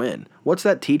kids win. What's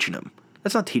that teaching them?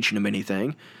 That's not teaching them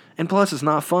anything. And plus, it's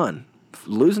not fun.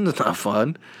 Losing is not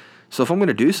fun. So if I'm going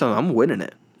to do something, I'm winning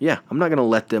it. Yeah, I'm not going to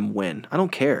let them win. I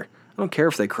don't care. I don't care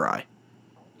if they cry.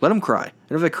 Let them cry.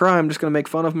 And if they cry, I'm just going to make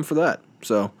fun of them for that.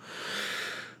 So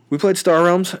we played Star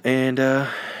Realms, and had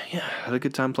a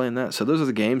good time playing that. So those are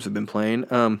the games I've been playing.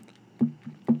 Trying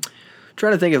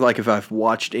to think of if I've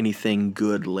watched anything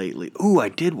good lately. Ooh, I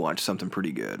did watch something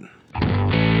pretty good. What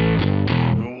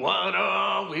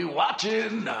are we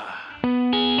watching?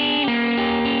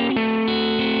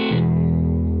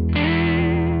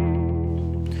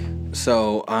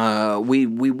 So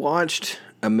we watched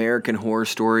American Horror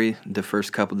Story, the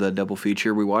first couple of the double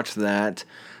feature. We watched that,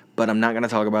 but I'm not going to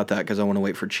talk about that because I want to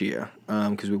wait for Chia,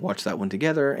 because we watched that one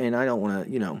together, and I don't want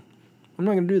to, I'm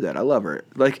not going to do that. I love her.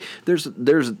 There's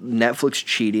Netflix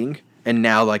cheating, and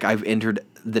now I've entered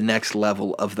the next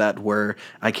level of that where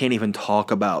I can't even talk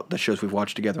about the shows we've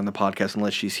watched together on the podcast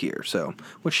unless she's here. So,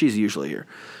 which she's usually here.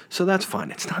 So that's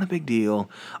fine. It's not a big deal.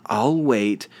 I'll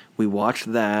wait. We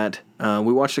watched that.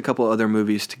 We watched a couple other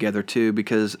movies together too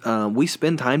because we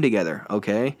spend time together,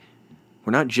 okay?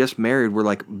 We're not just married. We're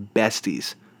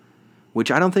besties,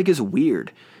 which I don't think is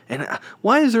weird. And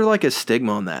why is there a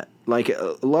stigma on that?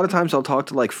 A lot of times I'll talk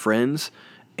to friends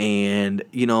and,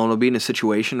 I'll be in a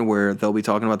situation where they'll be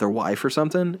talking about their wife or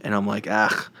something. And I'm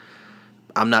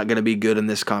I'm not going to be good in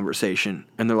this conversation.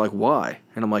 And they're like, why?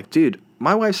 And I'm like, dude,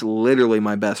 my wife's literally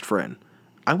my best friend.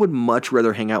 I would much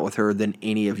rather hang out with her than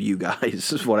any of you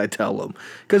guys, is what I tell them.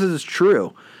 Because it's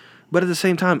true. But at the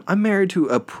same time, I'm married to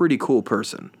a pretty cool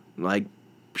person.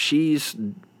 She's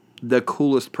the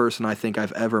coolest person I think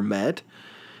I've ever met.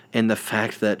 And the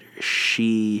fact that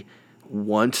she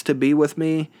wants to be with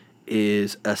me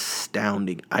is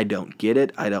astounding. I don't get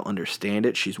it. I don't understand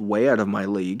it. She's way out of my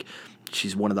league.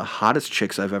 She's one of the hottest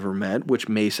chicks I've ever met, which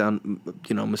may sound,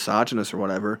 misogynist or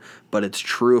whatever, but it's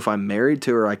true. If I'm married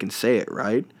to her, I can say it,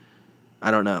 right?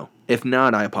 I don't know. If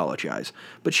not, I apologize.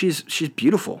 But she's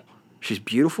beautiful. She's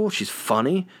beautiful. She's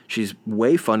funny. She's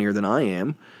way funnier than I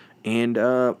am. And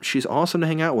she's awesome to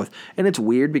hang out with. And it's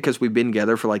weird because we've been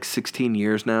together for 16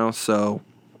 years now, so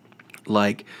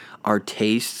our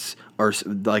tastes are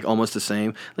almost the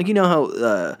same.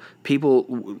 How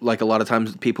people a lot of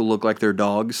times people look like their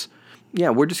dogs.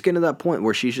 Yeah, we're just getting to that point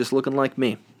where she's just looking like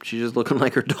me. She's just looking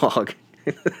like her dog.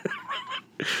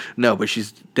 No, but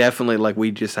she's definitely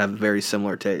we just have very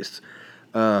similar tastes.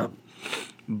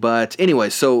 But anyway,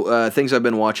 so things I've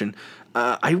been watching.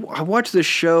 I watched this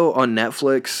show on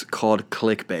Netflix called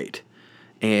Clickbait,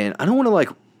 and I don't want to like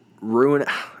ruin it.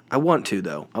 I want to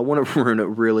though. I want to ruin it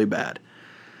really bad.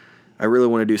 I really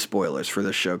want to do spoilers for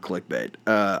this show, Clickbait.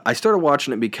 I started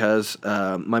watching it because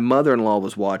my mother-in-law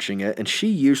was watching it, and she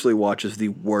usually watches the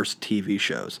worst TV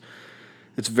shows.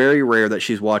 It's very rare that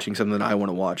she's watching something that I want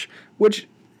to watch, which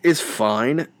is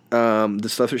fine, the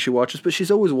stuff that she watches, but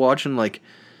she's always watching, like,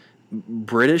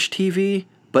 British TV,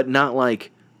 but not,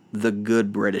 like, the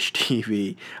good British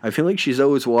TV. I feel like she's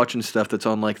always watching stuff that's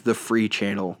on, like, the free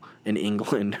channel in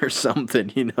England or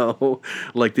something, you know?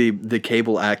 Like, the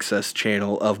cable access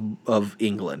channel of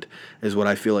England is what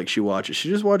I feel like she watches. She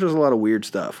just watches a lot of weird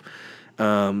stuff.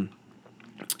 And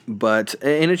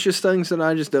it's just things that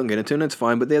I just don't get into, and it's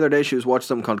fine. But the other day she was watching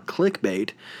something called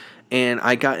Clickbait, and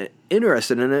I got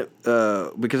interested in it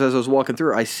because as I was walking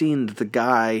through, I seen the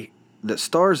guy that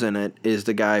stars in it is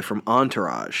the guy from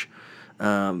Entourage,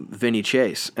 Vinny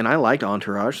Chase. And I liked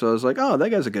Entourage, so I was like, oh, that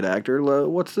guy's a good actor.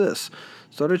 What's this?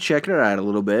 Started checking it out a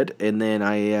little bit, and then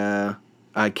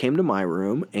I came to my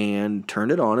room and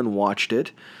turned it on and watched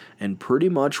it, and pretty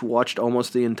much watched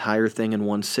almost the entire thing in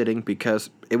one sitting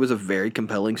because it was a very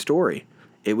compelling story.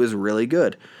 It was really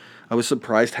good. I was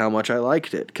surprised how much I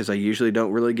liked it because I usually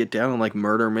don't really get down on like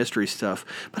murder mystery stuff.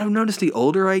 But I've noticed the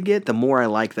older I get, the more I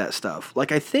like that stuff.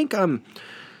 Like I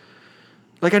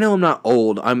know I'm not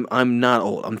old. I'm not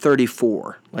old. I'm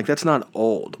 34. Like that's not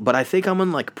old. But I think I'm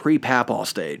in like pre-Papaw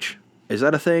stage. Is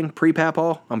that a thing?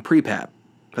 Pre-Papaw? I'm pre-Pap.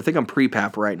 I think I'm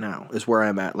pre-Pap right now is where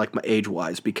I'm at, like my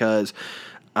age-wise, because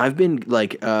I've been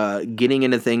like getting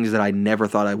into things that I never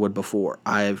thought I would before.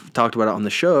 I've talked about it on the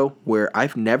show where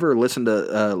I've never listened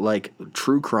to like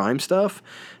true crime stuff,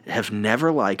 have never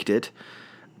liked it,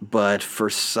 but for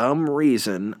some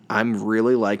reason I'm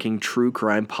really liking true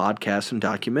crime podcasts and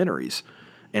documentaries,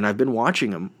 and I've been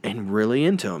watching them and really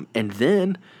into them. And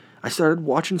then I started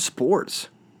watching sports.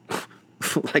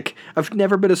 Like, I've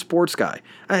never been a sports guy,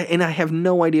 and I have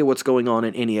no idea what's going on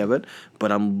in any of it,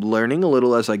 but I'm learning a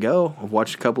little as I go. I've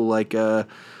watched a couple, like,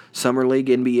 Summer League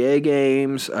NBA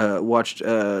games, watched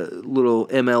little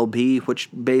MLB, which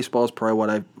baseball is probably what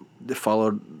I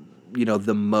followed,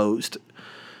 the most,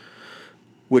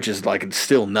 which is, like, it's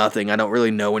still nothing. I don't really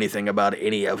know anything about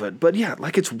any of it, but yeah,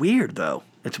 like, it's weird, though.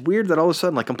 It's weird that all of a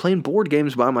sudden, like, I'm playing board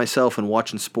games by myself and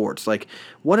watching sports. Like,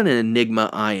 what an enigma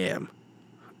I am.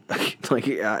 Like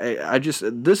I just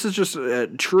this is just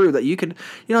true that you don't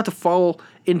have to fall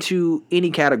into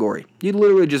any category. You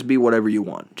literally just be whatever you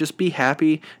want. Just be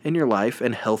happy in your life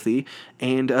and healthy,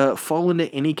 and fall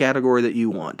into any category that you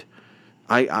want.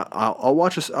 I'll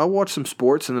watch some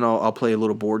sports, and then I'll play a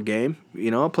little board game.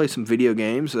 I'll play some video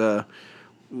games.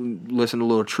 Listen to a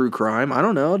little true crime. I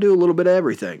don't know. I'll do a little bit of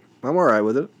everything. I'm all right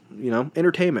with it.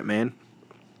 Entertainment, man.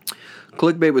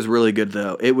 Clickbait was really good,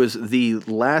 though. It was the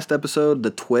last episode,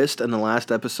 the twist in the last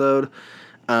episode.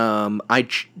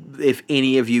 If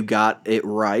any of you got it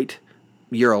right,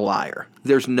 you're a liar.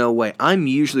 There's no way. I'm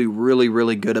usually really,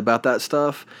 really good about that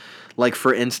stuff. Like,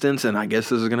 for instance, and I guess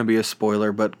this is going to be a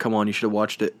spoiler, but come on, you should have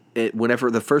watched it.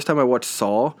 The first time I watched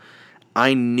Saw,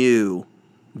 I knew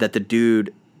that the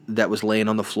dude that was laying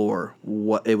on the floor,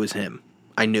 it was him.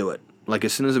 I knew it. Like,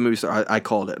 as soon as the movie started, I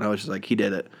called it, and I was just like, he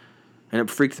did it. And it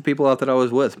freaked the people out that I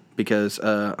was with, because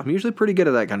I'm usually pretty good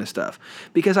at that kind of stuff.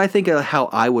 Because I think of how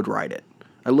I would write it.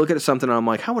 I look at something and I'm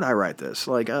like, how would I write this?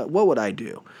 Like, what would I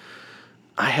do?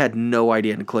 I had no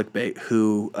idea in Clickbait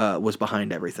who was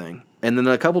behind everything. And then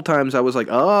a couple times I was like,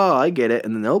 oh, I get it.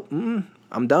 And then, nope,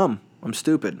 I'm dumb. I'm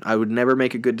stupid. I would never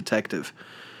make a good detective.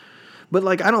 But,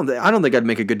 like, I don't think I'd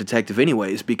make a good detective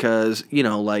anyways, because,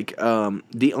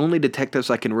 the only detectives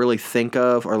I can really think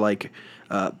of are, like,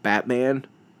 Batman,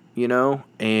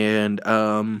 and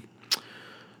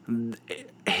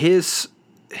his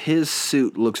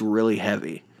suit looks really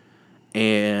heavy,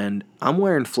 and I'm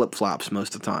wearing flip-flops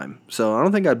most of the time, so I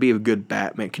don't think I'd be a good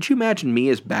Batman. Could you imagine me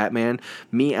as Batman,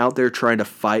 me out there trying to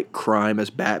fight crime as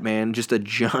Batman, just a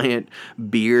giant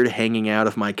beard hanging out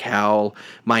of my cowl,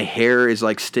 my hair is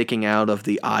like sticking out of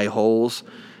the eye holes,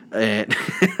 and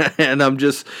and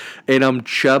I'm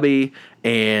chubby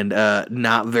and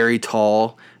not very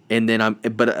tall. And then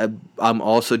I'm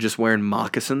also just wearing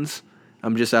moccasins.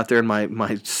 I'm just out there in my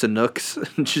Sanooks,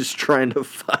 just trying to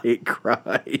fight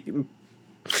crime.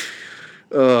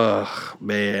 Oh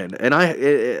man, and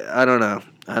I don't know.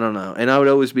 And I would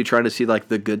always be trying to see like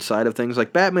the good side of things.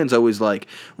 Like Batman's always like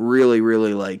really,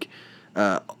 really like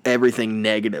everything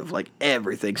negative. Like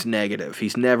everything's negative.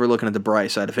 He's never looking at the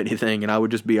bright side of anything. And I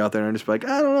would just be out there and just be like,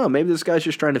 I don't know. Maybe this guy's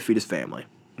just trying to feed his family.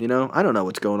 I don't know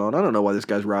what's going on. I don't know why this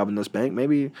guy's robbing this bank.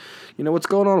 Maybe, what's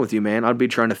going on with you, man? I'd be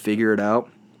trying to figure it out.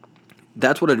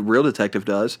 That's what a real detective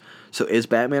does. So is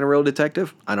Batman a real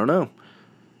detective? I don't know.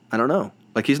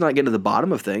 Like, he's not getting to the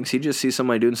bottom of things. He just sees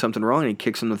somebody doing something wrong and he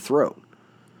kicks them in the throat.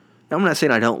 Now, I'm not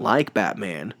saying I don't like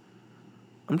Batman.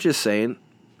 I'm just saying,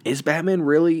 is Batman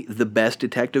really the best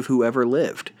detective who ever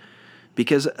lived?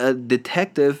 Because a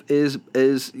detective is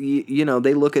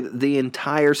they look at the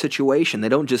entire situation. They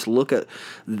don't just look at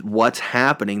what's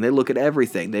happening. They look at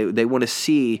everything. They want to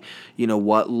see,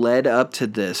 what led up to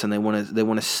this, and they want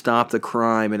to stop the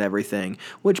crime and everything,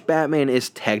 which Batman is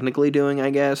technically doing, I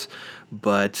guess.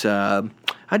 But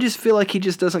I just feel like he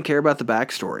just doesn't care about the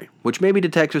backstory, which maybe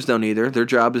detectives don't either. Their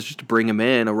job is just to bring him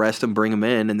in, arrest him, bring him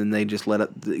in, and then they just let it,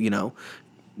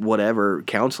 whatever,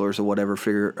 counselors or whatever,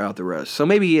 figure out the rest. So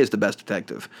maybe he is the best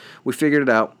detective. We figured it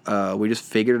out. We just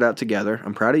figured it out together.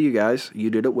 I'm proud of you guys. You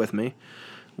did it with me.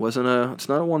 It's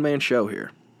not a one-man show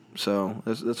here. So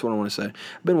that's what I want to say.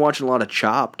 I've been watching a lot of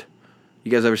Chopped.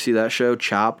 You guys ever see that show,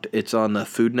 Chopped? It's on the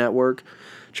Food Network.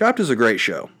 Chopped is a great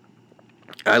show.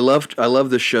 I love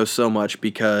this show so much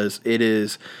because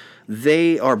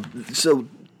they're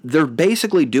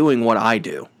basically doing what I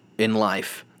do in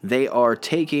life. They are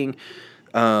taking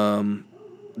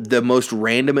the most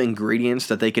random ingredients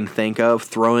that they can think of,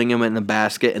 throwing them in a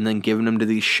basket, and then giving them to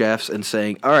these chefs and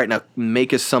saying, all right, now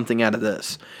make us something out of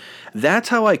this. That's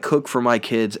how I cook for my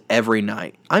kids every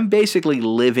night. I'm basically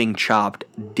living Chopped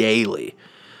daily.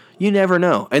 You never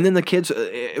know. And then the kids,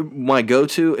 my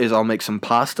go-to is I'll make some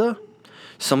pasta,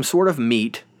 some sort of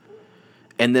meat,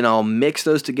 and then I'll mix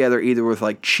those together either with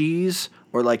like cheese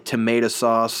or like tomato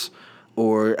sauce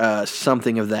or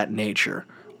something of that nature.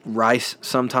 Rice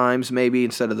sometimes, maybe,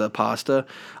 instead of the pasta.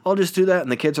 I'll just do that,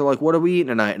 and the kids are like, what are we eating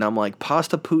tonight? And I'm like,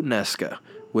 pasta puttanesca,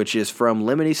 which is from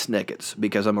Lemony Snicket's,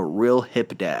 because I'm a real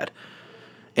hip dad.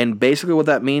 And basically what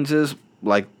that means is,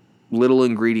 like, little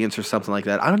ingredients or something like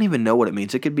that. I don't even know what it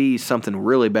means. It could be something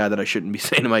really bad that I shouldn't be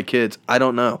saying to my kids. I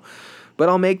don't know. But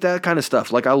I'll make that kind of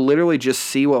stuff. Like, I'll literally just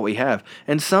see what we have.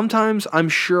 And sometimes I'm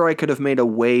sure I could have made a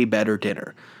way better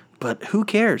dinner. But who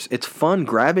cares? It's fun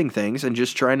grabbing things and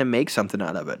just trying to make something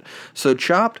out of it. So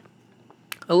Chopped,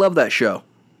 I love that show.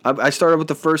 I started with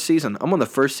the first season. I'm on the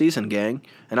first season, gang,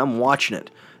 and I'm watching it.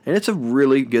 And it's a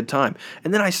really good time.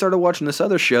 And then I started watching this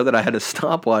other show that I had to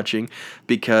stop watching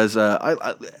because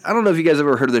I don't know if you guys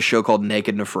ever heard of this show called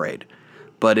Naked and Afraid.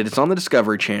 But it's on the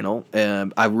Discovery Channel.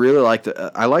 And I really like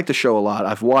the show a lot.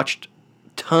 I've watched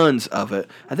tons of it.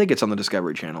 I think it's on the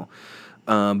Discovery Channel.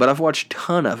 But I've watched a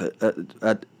ton of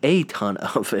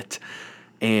it,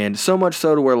 and so much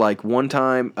so to where, like, one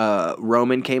time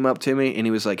Roman came up to me and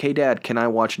he was like, hey Dad, can I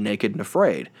watch Naked and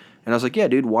Afraid? And I was like, yeah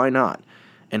dude, why not?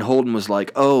 And Holden was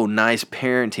like, oh, nice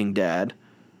parenting, Dad.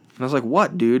 And I was like,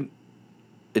 what, dude?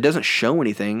 It doesn't show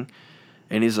anything.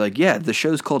 And he's like, yeah, the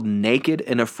show's called Naked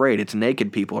and Afraid. It's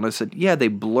naked people. And I said, yeah, they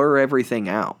blur everything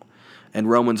out. And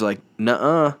Roman's like,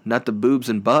 nuh-uh, not the boobs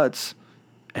and butts.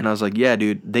 And I was like, yeah,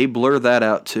 dude, they blur that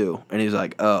out too. And he's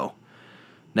like, oh,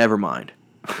 never mind.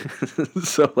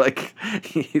 So, like,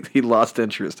 he lost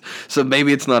interest. So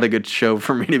maybe it's not a good show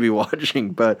for me to be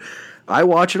watching, but I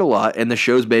watch it a lot. And the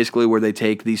show's basically where they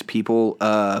take these people,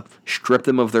 strip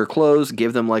them of their clothes,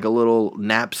 give them like a little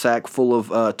knapsack full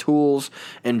of tools,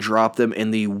 and drop them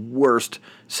in the worst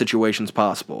situations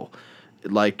possible.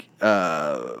 Like,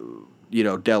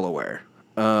 Delaware.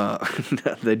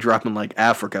 They drop in like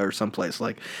Africa or someplace,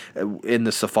 like in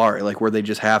the safari, like where they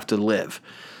just have to live.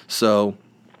 So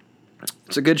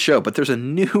it's a good show, but there's a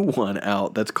new one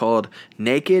out that's called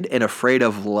Naked and Afraid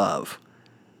of Love.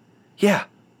 Yeah,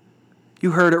 you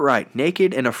heard it right.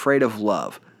 Naked and Afraid of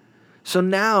Love. So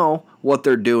now what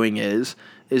they're doing is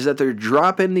that they're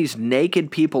dropping these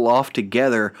naked people off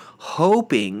together,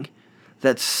 hoping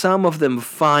that some of them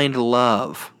find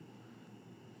love.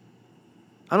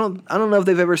 I don't know if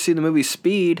they've ever seen the movie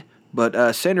Speed,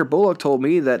 but Sandra Bullock told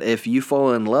me that if you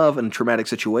fall in love in a traumatic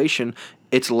situation,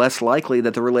 it's less likely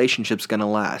that the relationship's going to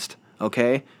last.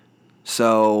 Okay?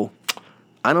 So,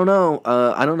 I don't know.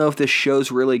 I don't know if this show's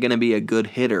really going to be a good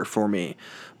hitter for me.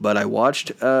 But I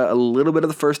watched a little bit of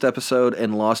the first episode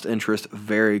and lost interest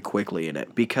very quickly in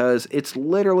it. Because it's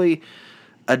literally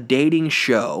a dating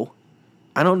show.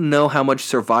 I don't know how much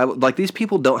survival... Like, these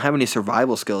people don't have any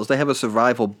survival skills. They have a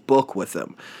survival book with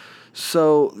them.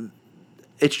 So,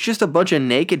 it's just a bunch of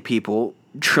naked people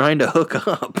trying to hook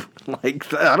up.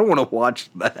 Like, I don't want to watch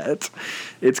that.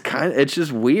 It's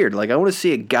just weird. Like, I want to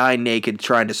see a guy naked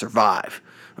trying to survive.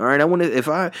 All right, I want to... If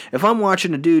I'm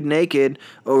watching a dude naked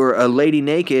or a lady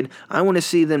naked, I want to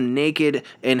see them naked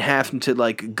and having to,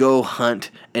 like, go hunt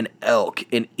an elk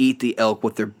and eat the elk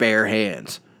with their bare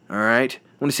hands. All right?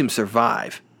 I want to see him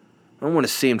survive. I don't want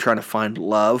to see him trying to find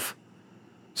love.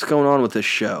 What's going on with this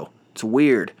show? It's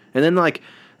weird. And then like,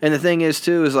 and the thing is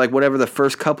too is like whenever the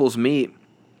first couples meet,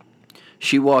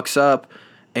 she walks up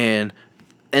and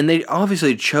they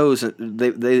obviously chose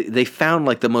they found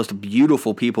like the most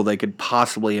beautiful people they could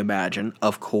possibly imagine,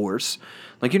 of course.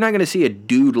 Like, you're not going to see a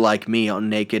dude like me on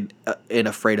Naked and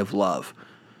Afraid of Love.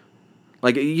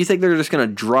 Like, you think they're just going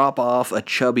to drop off a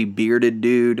chubby bearded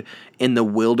dude in the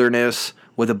wilderness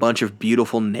with a bunch of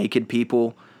beautiful naked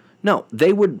people? No,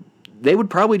 they would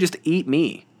probably just eat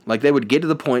me. Like, they would get to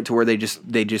the point to where they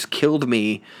just killed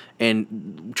me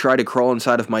and try to crawl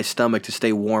inside of my stomach to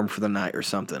stay warm for the night or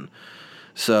something.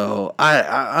 So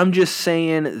I'm just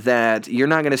saying that you're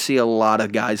not going to see a lot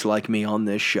of guys like me on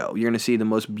this show. You're going to see the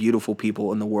most beautiful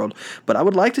people in the world. But I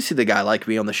would like to see the guy like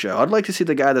me on the show. I'd like to see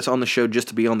the guy that's on the show just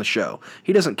to be on the show.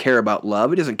 He doesn't care about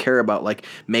love. He doesn't care about like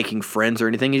making friends or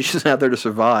anything. He's just out there to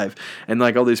survive. And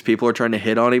like all these people are trying to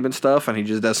hit on him and stuff, and he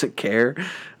just doesn't care.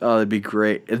 Oh, that'd be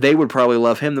great. They would probably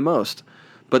love him the most.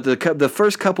 But the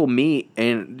first couple meet,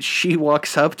 and she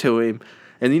walks up to him.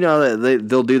 And you know that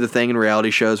they'll do the thing in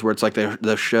reality shows where it's like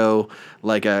they'll show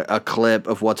like a clip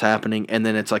of what's happening, and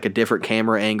then it's like a different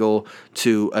camera angle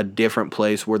to a different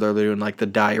place where they're doing like the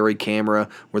diary camera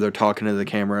where they're talking to the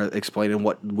camera explaining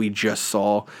what we just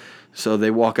saw. So they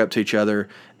walk up to each other,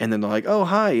 and then they're like, "Oh,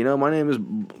 hi, you know, my name is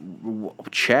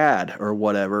Chad or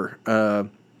whatever.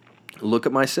 Look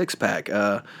at my six-pack."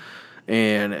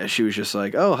 And she was just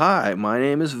like, "Oh, hi, my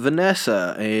name is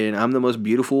Vanessa, and I'm the most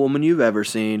beautiful woman you've ever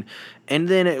seen." And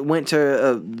then it went to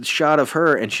a shot of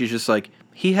her, and she's just like,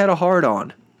 "He had a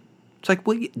hard-on." It's like,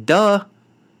 well, duh.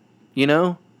 You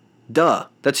know? Duh.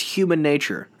 That's human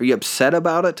nature. Are you upset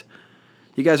about it?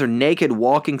 You guys are naked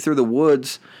walking through the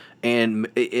woods, and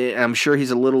I'm sure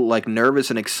he's a little, like, nervous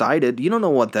and excited. You don't know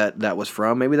what that was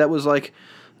from. Maybe that was, like,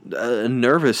 a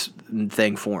nervous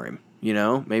thing for him. You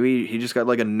know, maybe he just got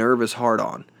like a nervous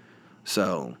hard-on.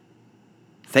 So,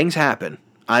 things happen.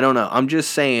 I don't know. I'm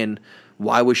just saying,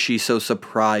 why was she so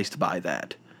surprised by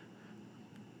that?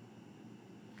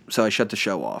 So I shut the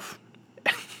show off.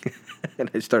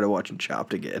 And I started watching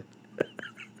Chopped again.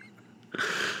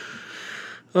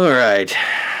 All right.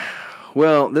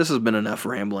 Well, this has been enough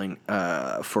rambling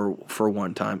for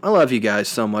one time. I love you guys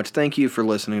so much. Thank you for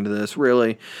listening to this.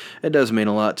 Really, it does mean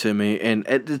a lot to me. And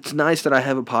it's nice that I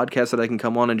have a podcast that I can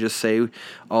come on and just say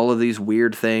all of these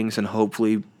weird things, and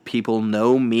hopefully people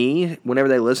know me whenever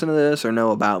they listen to this, or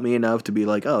know about me enough to be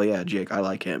like, "Oh yeah, Jake, I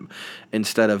like him,"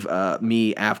 instead of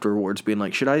me afterwards being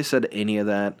like, "Should I have said any of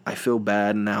that? I feel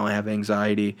bad and now I have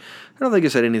anxiety." I don't think I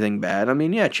said anything bad. I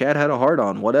mean, yeah, Chad had a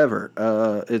hard-on, whatever.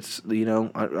 It's, you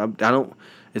know, I don't,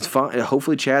 it's fine.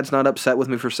 Hopefully Chad's not upset with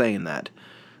me for saying that.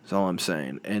 That's all I'm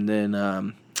saying. And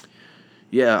then,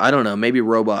 yeah, I don't know, maybe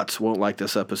robots won't like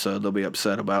this episode. They'll be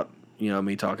upset about, you know,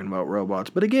 me talking about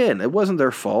robots. But again, it wasn't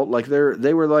their fault. Like,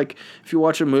 they were like, if you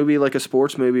watch a movie, like a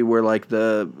sports movie where like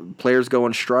the players go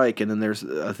on strike, and then there's,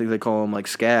 I think they call them like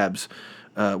scabs,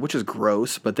 which is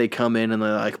gross, but they come in and they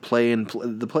like play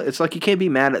the play. It's like you can't be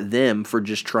mad at them for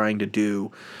just trying to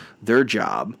do their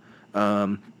job. So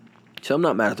I'm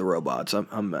not mad at the robots.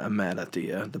 I'm mad at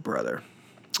the brother.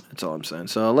 That's all I'm saying.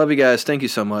 So I love you guys. Thank you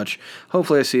so much.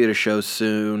 Hopefully I see you at a show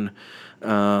soon.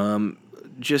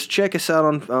 Just check us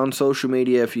out on social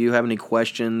media if you have any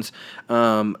questions.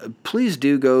 Please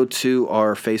do go to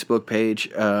our Facebook page,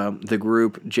 the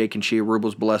group Jake and Chia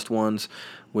Rubles Blessed Ones,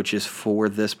 which is for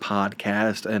this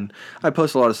podcast. And I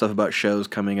post a lot of stuff about shows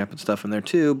coming up and stuff in there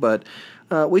too, but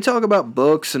we talk about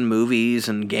books and movies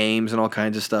and games and all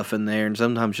kinds of stuff in there, and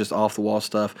sometimes just off-the-wall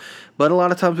stuff. But a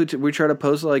lot of times we try to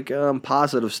post like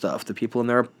positive stuff. The people in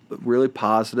there are really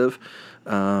positive.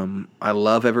 I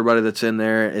love everybody that's in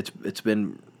there. It's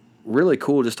been really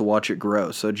cool just to watch it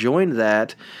grow. So join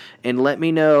that and let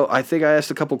me know. I think I asked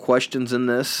a couple questions in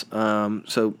this,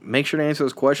 so make sure to answer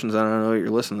those questions. I don't know if you're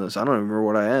listening to this. I don't even remember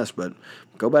what I asked, but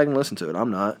go back and listen to it.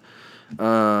 I'm not.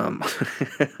 I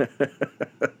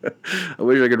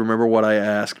wish I could remember what I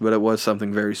asked, but it was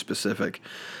something very specific.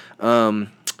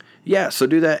 Yeah, so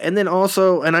do that. And then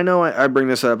also, and I know I bring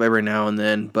this up every now and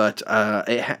then, but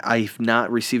I've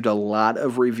not received a lot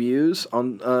of reviews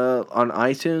on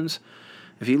iTunes.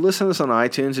 If you listen to this on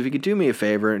iTunes, if you could do me a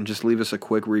favor and just leave us a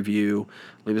quick review,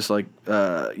 leave us like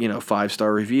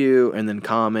 5-star review, and then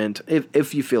comment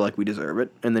if you feel like we deserve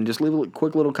it, and then just leave a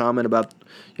quick little comment about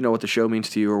what the show means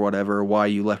to you or whatever, why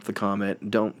you left the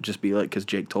comment. Don't just be like, because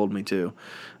Jake told me to,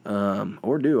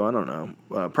 or do, I don't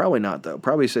know. Probably not though.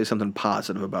 Probably say something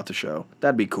positive about the show.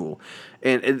 That'd be cool,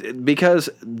 and because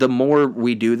the more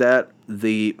we do that,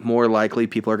 the more likely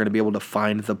people are going to be able to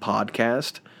find the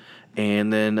podcast.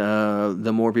 And then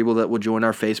the more people that will join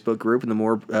our Facebook group and the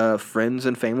more friends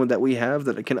and family that we have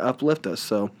that can uplift us.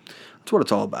 So that's what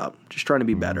it's all about. Just trying to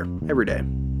be better every day.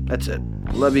 That's it.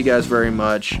 Love you guys very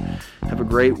much. Have a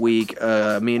great week.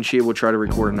 Me and Chia will try to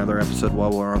record another episode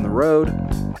while we're on the road.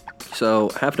 So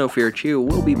have no fear, Chia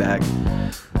will be back.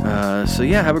 So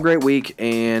yeah, have a great week.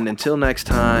 And until next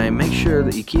time, make sure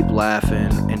that you keep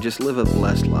laughing and just live a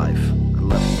blessed life. I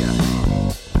love you.